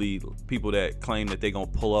notably, people that claim that they gonna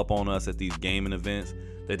pull up on us at these gaming events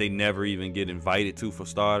that they never even get invited to, for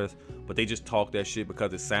starters, but they just talk that shit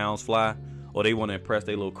because it sounds fly, or they want to impress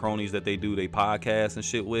their little cronies that they do they podcasts and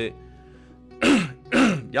shit with.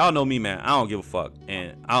 Y'all know me, man. I don't give a fuck.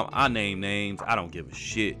 And I name names. I don't give a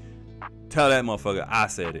shit. Tell that motherfucker I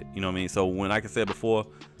said it. You know what I mean? So when, like I said before,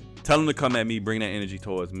 tell them to come at me, bring that energy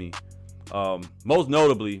towards me. Most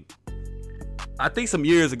notably, I think some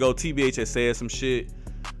years ago, TBH had said some shit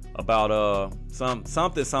about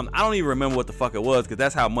something. I don't even remember what the fuck it was, because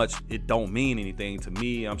that's how much it don't mean anything to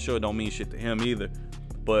me. I'm sure it don't mean shit to him either.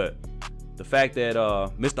 But the fact that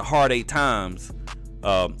Mr. Hard 8 Times,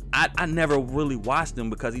 I never really watched him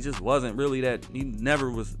because he just wasn't really that. He never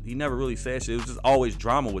really said shit. It was just always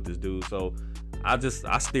drama with this dude. So I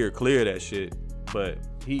steered clear of that shit. But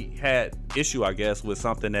he had issue, I guess, with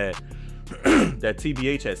something that that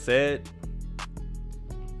TBH had said.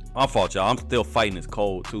 My fault, y'all. I'm still fighting this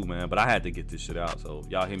cold too, man. But I had to get this shit out. So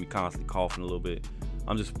y'all hear me constantly coughing a little bit.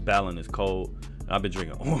 I'm just battling this cold. I've been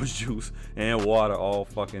drinking orange juice and water all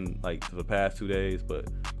fucking like for the past 2 days. But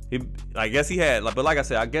I guess he had, but like I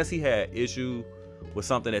said, I guess he had issue with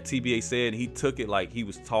something that TBH said. And he took it like he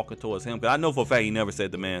was talking towards him. Cause I know for a fact he never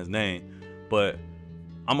said the man's name. But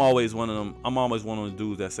I'm always one of those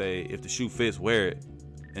dudes that say, if the shoe fits, wear it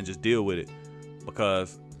and just deal with it.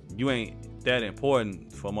 Because you ain't that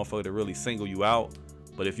important for a motherfucker to really single you out.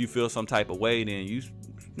 But if you feel some type of way, then you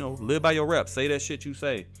know, live by your reps. Say that shit you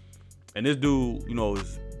say. And this dude, you know,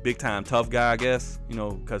 is big time tough guy, I guess, you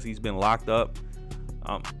know, because he's been locked up.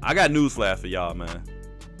 I got news flash for y'all, man.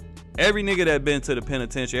 Every nigga that been to the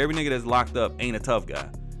penitentiary, every nigga that's locked up ain't a tough guy.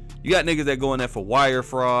 You got niggas that go in there for wire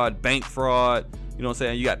fraud, bank fraud, you know what I'm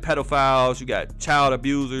saying? You got pedophiles, you got child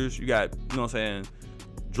abusers, you got, you know what I'm saying,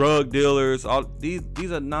 drug dealers. All these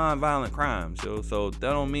are non-violent crimes, yo. So that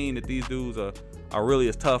don't mean that these dudes are really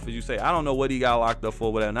as tough as you say. I don't know what he got locked up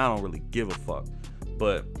for, and I don't really give a fuck.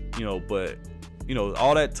 But you know,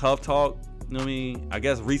 all that tough talk, you know what I mean? I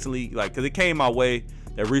guess recently, like, cause it came my way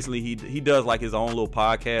that recently he does like his own little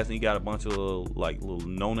podcast, and he got a bunch of little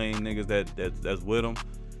no-name niggas that's with him.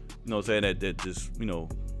 You know what I'm saying? That just, you know,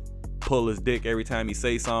 pull his dick every time he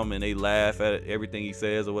say something, and they laugh at everything he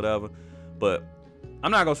says or whatever. But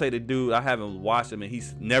I'm not gonna say the dude, I haven't watched him and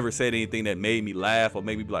he's never said anything that made me laugh or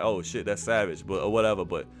made me be like, oh shit, that's savage, but or whatever.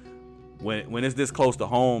 But when it's this close to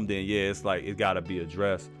home, then yeah, it's like it gotta be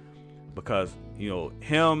addressed. Because, you know,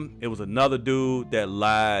 it was another dude that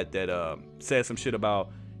lied, that said some shit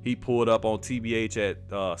about he pulled up on TBH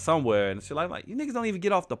at somewhere and shit like you niggas don't even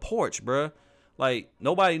get off the porch, bruh. Like,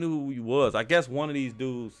 nobody knew who he was. I guess one of these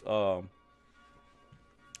dudes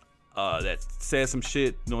that said some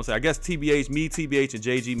shit, you know what I'm saying? I guess TBH and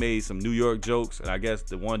JG made some New York jokes, and I guess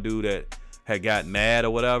the one dude that had got mad or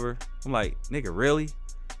whatever, I'm like, nigga, really?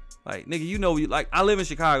 Like, nigga, you know, like, I live in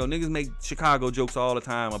Chicago. Niggas make Chicago jokes all the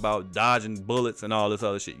time about dodging bullets and all this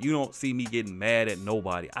other shit. You don't see me getting mad at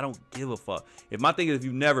nobody. I don't give a fuck. If my thing is, if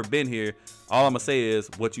you've never been here, all I'm gonna say is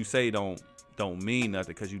what you say don't mean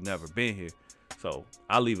nothing because you've never been here. So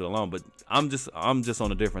I'll leave it alone. But I'm just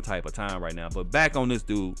on a different type of time right now. But back on this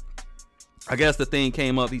dude, I guess the thing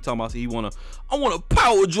came up. He talking about I wanna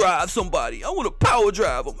power drive somebody. I wanna power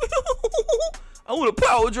drive him. I want to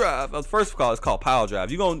power drive. First of all, it's called power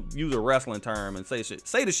drive. You gonna use a wrestling term and say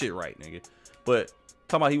the shit right, nigga. But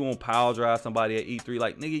talking about he won't power drive somebody at E3,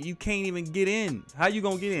 like, nigga, you can't even get in. How you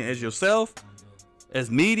gonna get in? As yourself?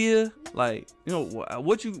 As media? Like, you know,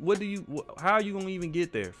 how are you gonna even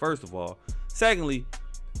get there? First of all. Secondly,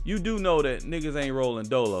 you do know that niggas ain't rolling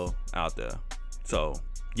dolo out there. So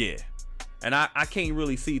yeah. And I can't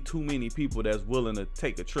really see too many people that's willing to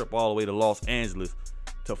take a trip all the way to Los Angeles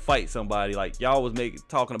to fight somebody. Like, y'all was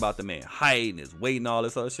talking about the man height and his weight and all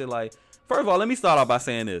this other shit. Like, first of all, let me start off by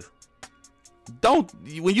saying this.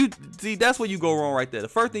 That's where you go wrong right there. The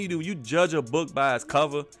first thing you do, when you judge a book by its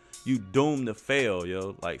cover, you doomed to fail,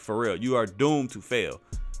 yo. Like, for real, you are doomed to fail.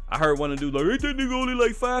 I heard one of the dudes like, ain't that nigga only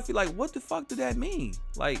like 5 feet? Like, what the fuck did that mean?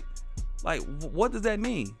 Like, what does that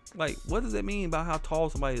mean? Like, what does that mean about how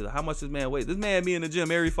tall somebody is? How much this man weighs? This man be in the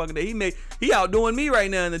gym every fucking day. He outdoing me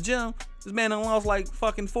right now in the gym. This man done lost like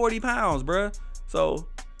fucking 40 pounds, bruh. So,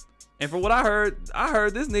 and for what I heard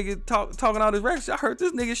this nigga talking all this records. I heard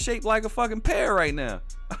this nigga shaped like a fucking pear right now.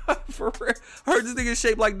 For real. I heard this nigga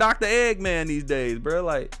shaped like Dr. Eggman these days, bruh.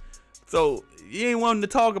 Like, so you ain't wanting to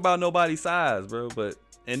talk about nobody's size, bro. But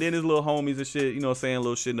and then his little homies and shit, you know, saying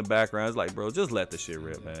little shit in the background. It's like, bro, just let the shit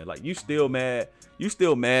rip, man. Like, you still mad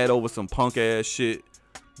over some punk ass shit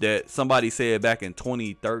that somebody said back in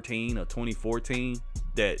 2013 or 2014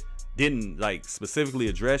 that didn't like specifically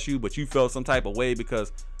address you, but you felt some type of way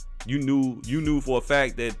because you knew for a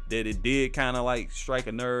fact that it did kind of like strike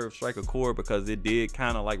a chord, because it did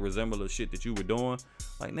kind of like resemble the shit that you were doing.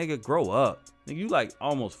 Like, nigga, grow up. Nigga, you like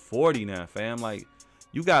almost 40 now, fam. Like,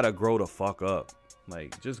 you gotta grow the fuck up.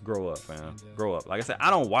 Like, just grow up, fam. Grow up. Like I said,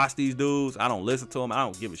 I don't watch these dudes. I don't listen to them. I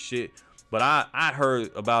don't give a shit. But I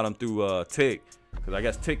heard about them through Tick, because I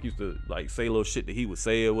guess Tick used to like say little shit that he would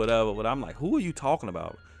say or whatever. But I'm like, who are you talking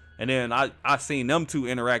about? And then I seen them two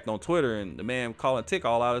interact on Twitter, and the man calling Tick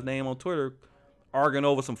all out his name on Twitter, arguing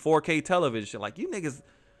over some 4K television shit. Like, you niggas,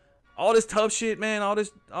 all this tough shit, man, all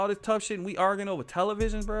this tough shit, and we arguing over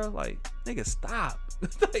television, bro. Like, niggas, stop.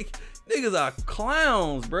 Like, niggas are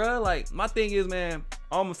clowns, bro. Like, my thing is, man,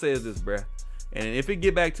 all I'm gonna say is this, bro. And if it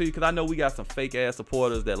get back to you, because I know we got some fake ass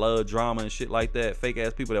supporters that love drama and shit like that, fake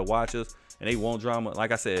ass people that watch us and they want drama.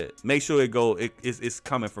 Like I said, make sure it's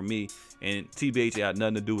coming from me, and TBH had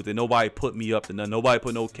nothing to do with it. Nobody put me up to nothing. Nobody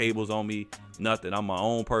put no cables on me, nothing. I'm my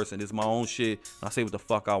own person. It's my own shit. I say what the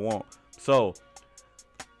fuck I want. So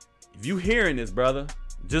if you hearing this, brother,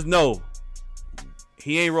 just know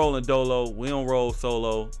he ain't rolling dolo. We don't roll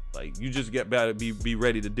solo. Like, you just better be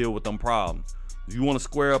ready to deal with them problems. If you want to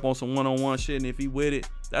square up on some one-on-one shit, and if he with it,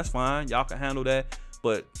 that's fine. Y'all can handle that.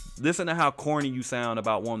 But listen to how corny you sound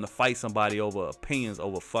about wanting to fight somebody over opinions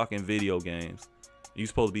over fucking video games. You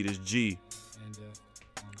supposed to be this G,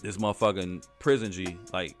 this motherfucking prison G,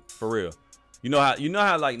 like, for real. You know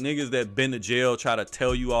how like niggas that been to jail try to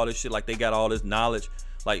tell you all this shit, like they got all this knowledge.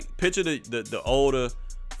 Like, picture the older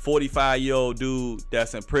 45-year-old dude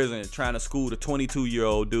that's in prison trying to school the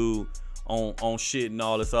 22-year-old dude on shit and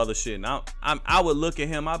all this other shit. And I would look at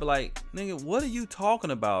him, I'd be like, nigga, what are you talking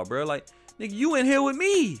about, bro? Like, nigga, you in here with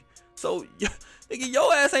me. So, nigga,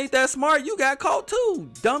 your ass ain't that smart. You got caught too,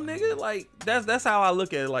 dumb nigga. Like, that's how I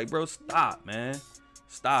look at it. Like, bro, stop, man.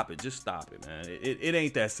 Stop it. Just stop it, man. It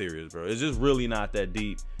ain't that serious, bro. It's just really not that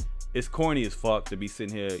deep. It's corny as fuck to be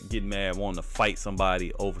sitting here getting mad, wanting to fight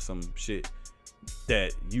somebody over some shit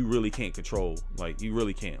that you really can't control. Like, you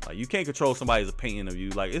really can't. Like, you can't control somebody's opinion of you.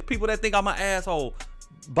 Like, it's people that think I'm an asshole.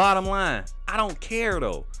 Bottom line, I don't care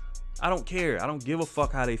though. I don't care. I don't give a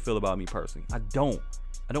fuck how they feel about me personally. I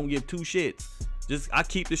don't give two shits. Just, I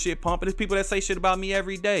keep the shit pumping. There's people that say shit about me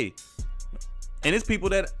every day. And it's people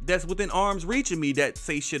that's within arm's reach of me that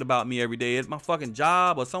say shit about me every day. It's my fucking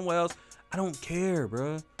job or somewhere else. I don't care,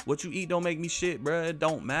 bruh. What you eat don't make me shit, bruh. It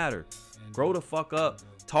don't matter. Grow the fuck up.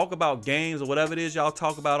 Talk about games or whatever it is y'all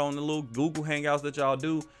talk about on the little Google Hangouts that y'all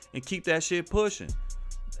do, and keep that shit pushing.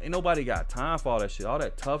 Ain't nobody got time for all that shit. All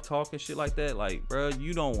that tough talk and shit like that. Like, bruh,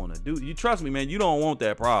 you don't want to do. You trust me, man. You don't want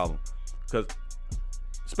that problem. Because,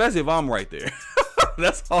 especially if I'm right there.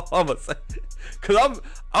 That's all I'm going to say. Because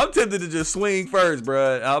I'm tempted to just swing first,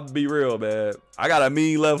 bruh. I'll be real, man. I got a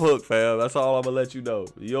mean left hook, fam. That's all I'm going to let you know.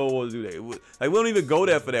 You don't want to do that. Like, we don't even go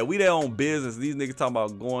there for that. We there on business. These niggas talking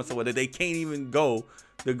about going somewhere that they can't even go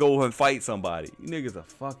to go and fight somebody. You niggas are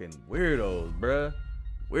fucking weirdos, bruh.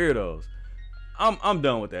 Weirdos. I'm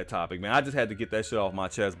done with that topic, man. I just had to get that shit off my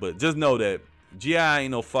chest. But just know that GI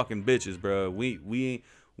ain't no fucking bitches, bruh. We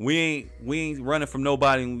ain't running from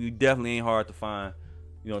nobody, and we definitely ain't hard to find.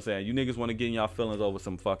 You know what I'm saying? You niggas want to get in y'all feelings over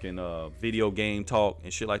some fucking video game talk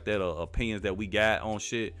and shit like that, or opinions that we got on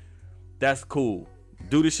shit. That's cool.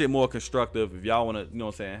 Do this shit more constructive. If y'all want to, you know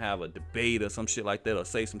what I'm saying, have a debate or some shit like that, or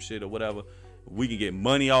say some shit or whatever, we can get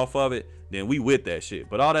money off of it, then we with that shit.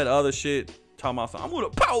 But all that other shit, talking about something, I'm gonna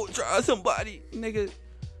power drive somebody, nigga.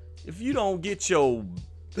 If you don't get your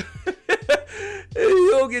if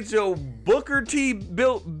you don't get your Booker T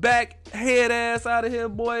built back head ass out of here,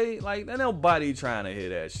 boy, like, ain't nobody trying to hear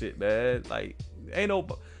that shit, man. Like, ain't no,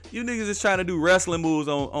 you niggas is trying to do wrestling moves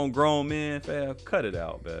on grown men, fam. Cut it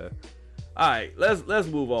out, man. All right, let's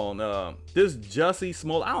move on. This Jussie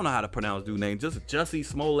Smollett, I don't know how to pronounce dude's name. Just Jussie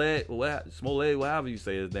Smollett, Smollett, whatever you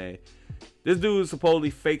say his name. This dude supposedly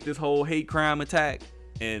faked this whole hate crime attack,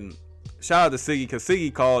 and shout out to Siggy, because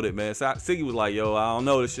Siggy called it, man. So Siggy was like, yo, I don't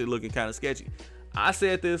know, this shit looking kind of sketchy. I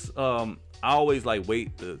said this, I always like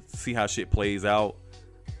wait to see how shit plays out.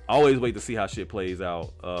 I always wait to see how shit plays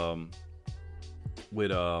out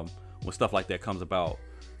when stuff like that comes about.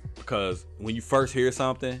 Because when you first hear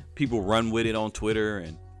something, people run with it on Twitter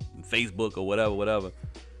and Facebook or whatever.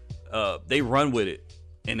 They run with it,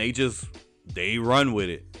 and they run with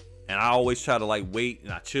it. And I always try to like wait,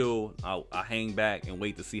 and I chill. I hang back and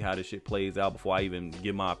wait to see how this shit plays out before I even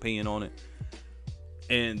give my opinion on it.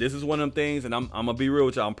 And this is one of them things, and I'm gonna be real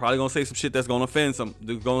with y'all. I'm probably gonna say some shit that's gonna offend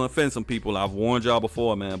some people. I've warned y'all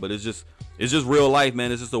before, man. But it's just real life,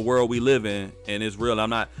 man. It's just the world we live in, and it's real.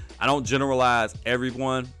 I don't generalize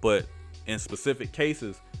everyone, but in specific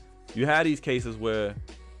cases, you have these cases where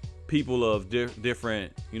people of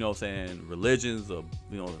different, you know what I'm saying, religions, or,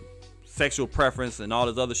 you know, sexual preference and all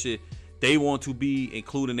this other shit, they want to be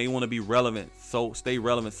included, they want to be relevant, so stay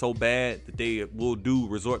relevant so bad that they will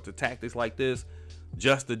resort to tactics like this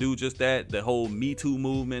just to do just that. The whole Me Too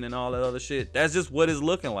movement and all that other shit, that's just what it's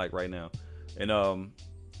looking like right now. And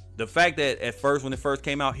the fact that at first, when it first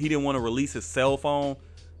came out, he didn't want to release his cell phone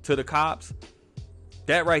to the cops,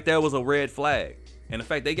 that right there was a red flag. And the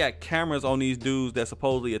fact they got cameras on these dudes that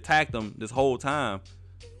supposedly attacked them this whole time,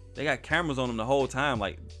 they got cameras on them the whole time,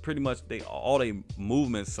 like pretty much all they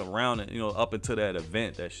movements surrounding, you know, up until that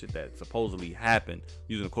event, that shit that supposedly happened,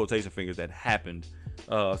 using the quotation fingers, that happened.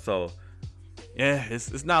 So yeah,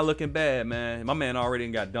 it's not looking bad, man. My man already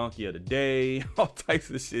got donkey of the day, all types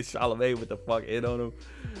of shit. Charlamagne with the fuck in on him.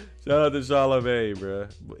 Shout out to Charlamagne, bro.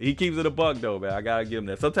 He keeps it a buck though, man. I gotta give him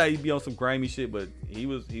that. Sometimes he be on some grimy shit, but he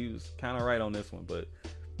was kind of right on this one. But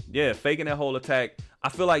yeah, faking that whole attack, I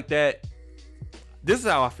feel like that. This is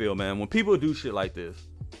how I feel, man. When people do shit like this,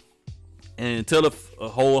 and until a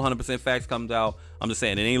whole 100% facts comes out, I'm just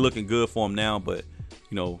saying it ain't looking good for him now. But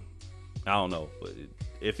you know, I don't know. But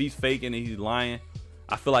if he's faking and he's lying,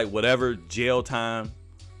 I feel like whatever jail time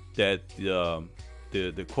that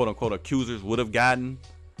the quote unquote accusers would have gotten,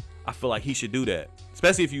 I feel like he should do that.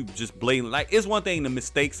 Especially if you just blatantly, like, it's one thing to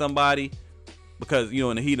mistake somebody because, you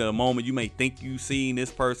know, in the heat of the moment you may think you seen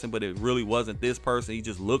this person, but it really wasn't this person. He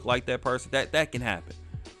just looked like that person. That can happen.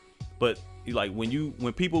 But like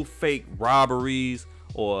when people fake robberies,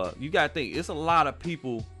 or you gotta think, it's a lot of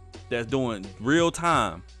people that's doing real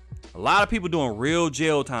time. A lot of people doing real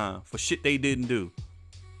jail time for shit they didn't do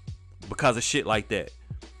because of shit like that.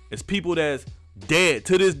 It's people that's dead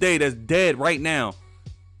to this day, that's dead right now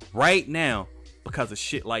because of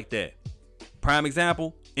shit like that. Prime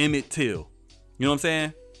example, Emmett Till. You know what I'm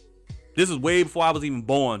saying? This is way before I was even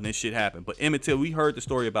born this shit happened. But Emmett Till, we heard the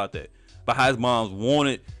story about that. About how his mom's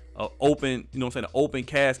wanted an open, you know what I'm saying, an open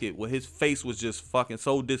casket where his face was just fucking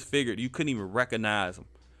so disfigured you couldn't even recognize him.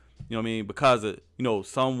 You know what I mean? Because of, you know,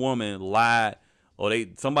 some woman lied, or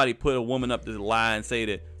somebody put a woman up to lie and say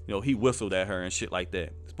that, you know, he whistled at her and shit like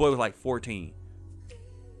that. This boy was like 14. You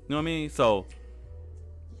know what I mean? So,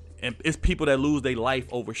 and it's people that lose their life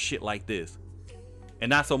over shit like this. And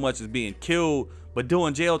not so much as being killed, but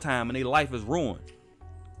doing jail time and their life is ruined.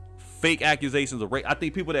 Fake accusations of rape. I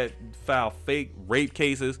think people that file fake rape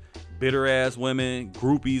cases, bitter ass women,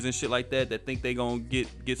 groupies and shit like that think they gonna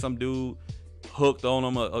get some dude hooked on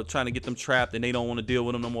them, or trying to get them trapped and they don't want to deal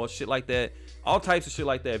with them no more, shit like that. All types of shit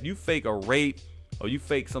like that. If you fake a rape, or you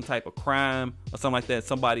fake some type of crime or something like that,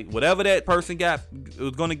 somebody, whatever that person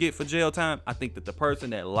was gonna get for jail time, I think that the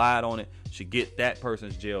person that lied on it should get that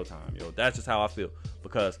person's jail time, yo. That's just how I feel.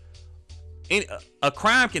 Because a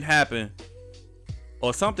crime can happen,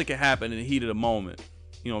 or something can happen in the heat of the moment.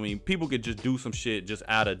 You know what I mean? People could just do some shit just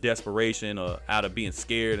out of desperation or out of being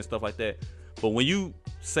scared and stuff like that. But when you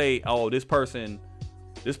say, oh, this person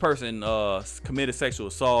committed sexual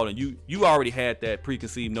assault, and you already had that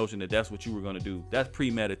preconceived notion that that's what you were gonna do, that's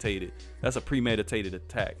premeditated. That's a premeditated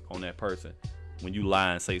attack on that person when you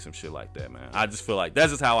lie and say some shit like that, man. I just feel like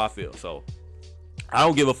that's just how I feel. So I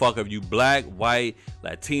don't give a fuck if you black, white,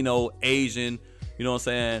 Latino, Asian, you know what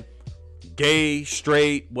I'm saying, gay,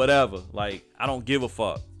 straight, whatever. Like, I don't give a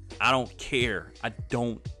fuck. I don't care. I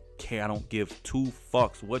don't give two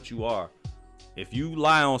fucks what you are. If you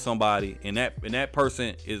lie on somebody and that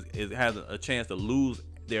person has a chance to lose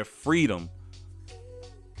their freedom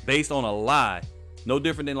based on a lie, no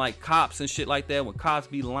different than like cops and shit like that. When cops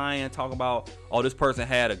be lying, talking about, oh, this person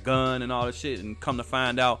had a gun and all this shit, and come to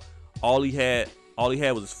find out all he had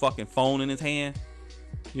was his fucking phone in his hand.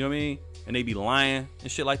 You know what I mean? And they be lying and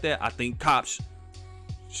shit like that. I think cops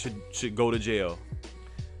should go to jail.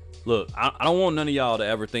 Look, I don't want none of y'all to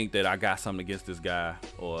ever think that I got something against this guy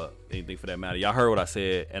or anything for that matter. Y'all heard what I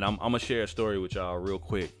said, and I'm gonna share a story with y'all real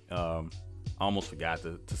quick. I almost forgot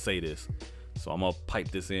to say this, so I'm gonna pipe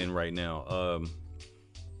this in right now.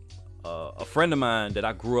 A friend of mine that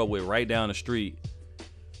I grew up with right down the street,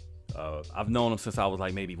 I've known him since I was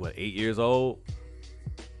like maybe 8 years old.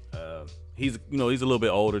 He's a little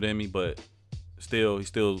bit older than me, but he's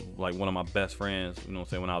still like one of my best friends. You know what I'm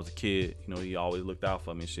saying? When I was a kid, you know, he always looked out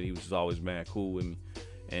for me and shit. He was just always mad cool with me.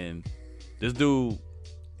 And this dude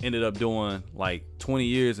ended up doing like 20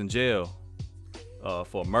 years in jail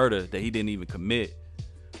for a murder that he didn't even commit.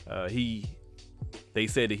 They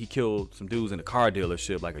said that he killed some dudes in a car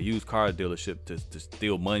dealership, like a used car dealership, to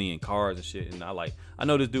steal money and cars and shit. And I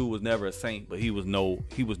know this dude was never a saint, but he was no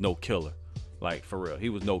killer. Like, for real, he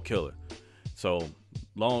was no killer. So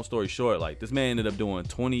long story short, like, this man ended up doing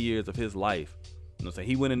 20 years of his life. You know what I'm saying?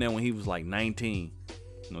 He went in there when he was like 19.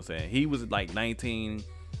 You know what I'm saying? He was like 19.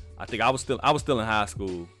 I think I was still in high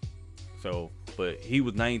school. So, but he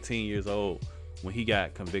was 19 years old when he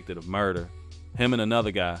got convicted of murder. Him and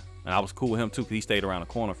another guy, and I was cool with him too, because he stayed around the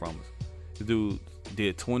corner from us. The dude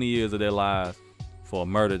did 20 years of their lives for a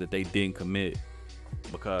murder that they didn't commit,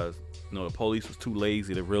 because the police was too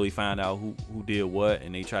lazy to really find out who did what,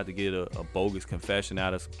 and they tried to get a bogus confession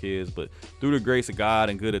out of some kids. But through the grace of God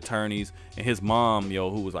and good attorneys and his mom,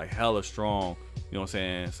 who was like hella strong, what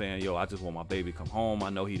I'm saying, yo, I just want my baby to come home. I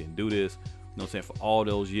know he didn't do this, what I'm saying, for all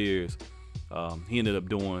those years. He ended up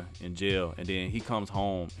doing in jail, and then he comes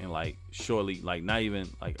home, and like shortly, like not even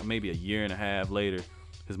like maybe a year and a half later,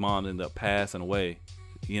 his mom ended up passing away.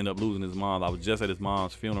 He ended up losing his mom. I was just at his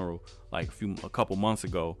mom's funeral like a couple months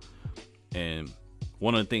ago, and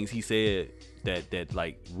one of the things he said that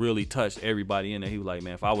like really touched everybody in there, he was like,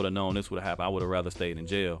 man, if I would have known this would have happened, I would have rather stayed in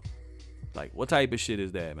jail. Like, what type of shit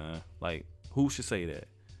is that, man? Like, who should say that?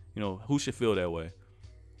 Who should feel that way?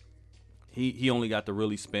 He only got to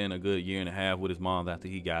really spend a good year and a half with his mom after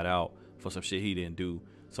he got out for some shit he didn't do.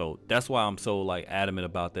 So that's why I'm so like adamant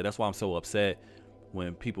about that. That's why I'm so upset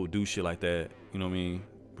when people do shit like that. You know what I mean?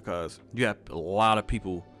 Because you have a lot of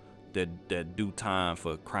people that do time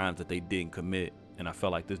for crimes that they didn't commit. And I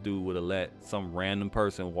felt like this dude would have let some random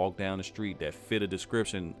person walk down the street that fit a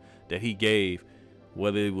description that he gave,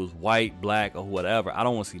 whether it was white, black, or whatever. I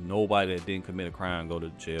don't want to see nobody that didn't commit a crime go to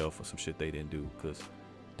jail for some shit they didn't do, because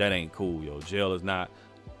that ain't cool, yo. Jail is not,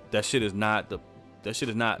 that shit is not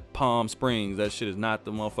Palm Springs. That shit is not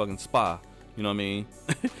the motherfucking spa. You know what I mean?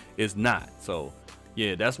 It's not. So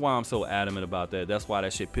yeah, that's why I'm so adamant about that. That's why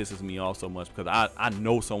that shit pisses me off so much, because I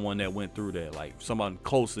know someone that went through that. Like, someone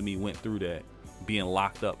close to me went through that, being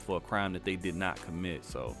locked up for a crime that they did not commit.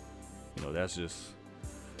 So, that's just,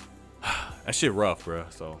 that shit rough, bro.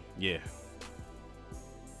 So yeah,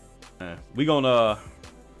 we're gonna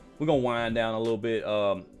wind down a little bit.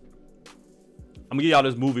 I'm gonna give y'all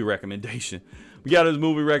this movie recommendation.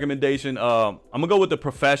 I'm gonna go with The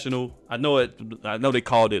Professional. I know they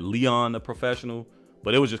called it Leon the Professional,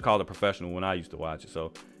 but it was just called The Professional when I used to watch it. So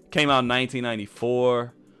it came out in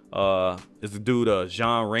 1994. It's the dude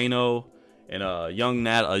Jean Reno and a young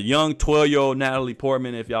 12-year-old Natalie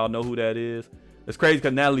Portman, if y'all know who that is. It's crazy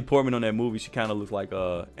because Natalie Portman on that movie, she kind of looks like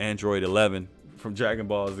Android 11 from Dragon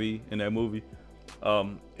Ball Z in that movie.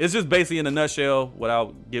 It's just basically, in a nutshell,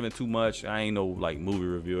 without giving too much, I ain't no like movie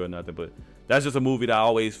reviewer or nothing, but that's just a movie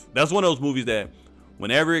that that's one of those movies that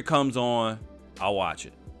whenever it comes on, I'll watch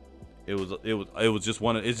it. It was just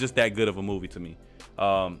it's just that good of a movie to me.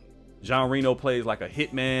 Jean Reno plays like a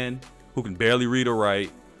hitman who can barely read or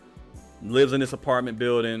write, lives in this apartment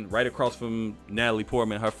building right across from Natalie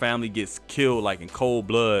Portman. Her family gets killed like in cold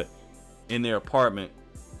blood in their apartment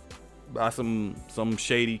by some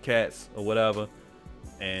shady cats or whatever,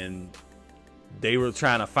 and they were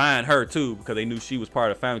trying to find her too, because they knew she was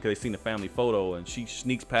part of the family, because they seen the family photo. And she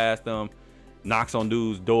sneaks past them, knocks on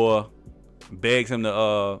dude's door, begs him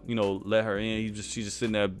to let her in. She's just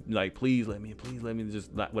sitting there like, please let me,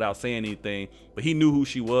 just not, without saying anything. But he knew who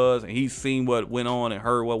she was, and he's seen what went on and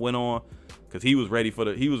heard what went on, because he was ready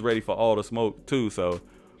for all the smoke too. So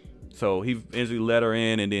he eventually let her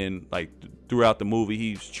in, and then like throughout the movie,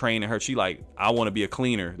 he's training her. She like, I want to be a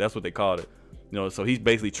cleaner. That's what they called it. So he's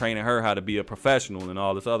basically training her how to be a professional and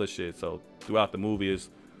all this other shit. So throughout the movie, it's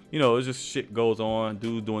just shit goes on.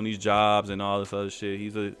 Dude doing these jobs and all this other shit.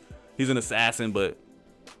 He's an assassin, but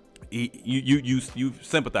you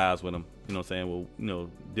sympathize with him. You know what I'm saying? Well,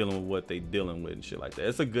 dealing with what they dealing with and shit like that.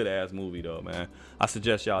 It's a good ass movie though, man. I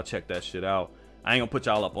suggest y'all check that shit out. I ain't gonna put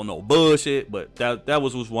y'all up on no bullshit, but that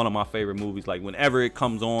was one of my favorite movies. Like, whenever it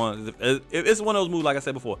comes on, it's one of those movies, like I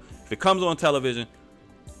said before, if it comes on television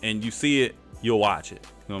and you see it, you'll watch it.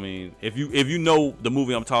 You know what I mean? If you know the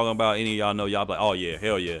movie I'm talking about, any of y'all know, y'all be like, oh yeah,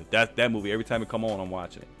 hell yeah, that movie. Every time it come on, I'm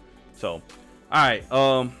watching it. So, all right,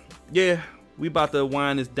 yeah, we about to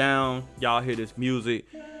wind this down. Y'all hear this music?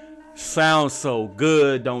 Sounds so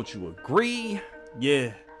good, don't you agree?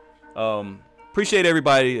 Yeah. Appreciate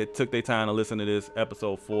everybody that took their time to listen to this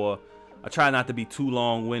episode 4. I try not to be too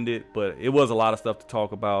long-winded, but it was a lot of stuff to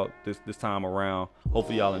talk about this time around.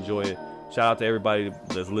 Hopefully y'all enjoy it. Shout out to everybody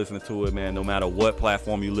that's listening to it, man, no matter what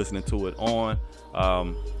platform you're listening to it on.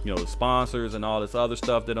 The sponsors and all this other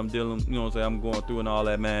stuff that I'm dealing, I'm going through and all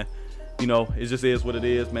that, man. It just is what it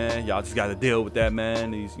is, man. Y'all just got to deal with that,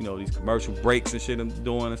 man. These commercial breaks and shit I'm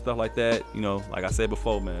doing and stuff like that. Like I said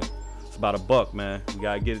before, man, it's about $1, man. We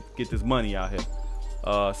got to get this money out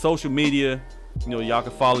here. Social media, y'all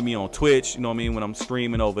can follow me on Twitch, when I'm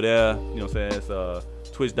streaming over there.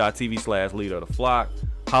 It's twitch.tv/leader of the flock.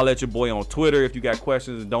 Holler at your boy on Twitter if you got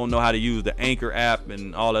questions and don't know how to use the Anchor app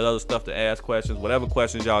and all that other stuff to ask questions. Whatever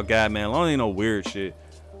questions y'all got, man, as long as ain't no weird shit,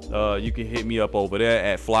 you can hit me up over there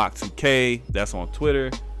at Flock2K. That's on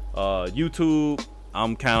Twitter. YouTube,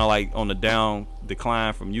 I'm kind of like on the down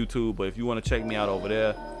decline from YouTube, but if you want to check me out over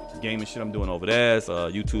there, gaming shit I'm doing over there is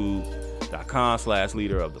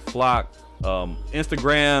youtube.com/leaderoftheflock.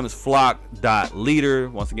 Instagram is flock.leader.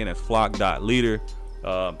 Once again, that's flock.leader.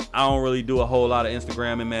 I don't really do a whole lot of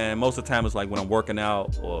Instagramming, man. Most of the time it's like when I'm working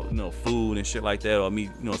out or, you know, food and shit like that, or me,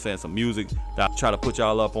 you know, saying some music that I try to put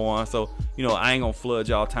y'all up on. So, you know, I ain't gonna flood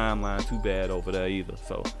y'all timeline too bad over there either.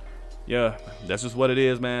 So yeah, that's just what it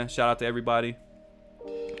is, man. Shout out to everybody.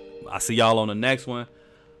 I see y'all on the next one.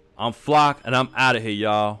 I'm Flock and I'm out of here,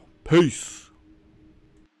 y'all. Peace.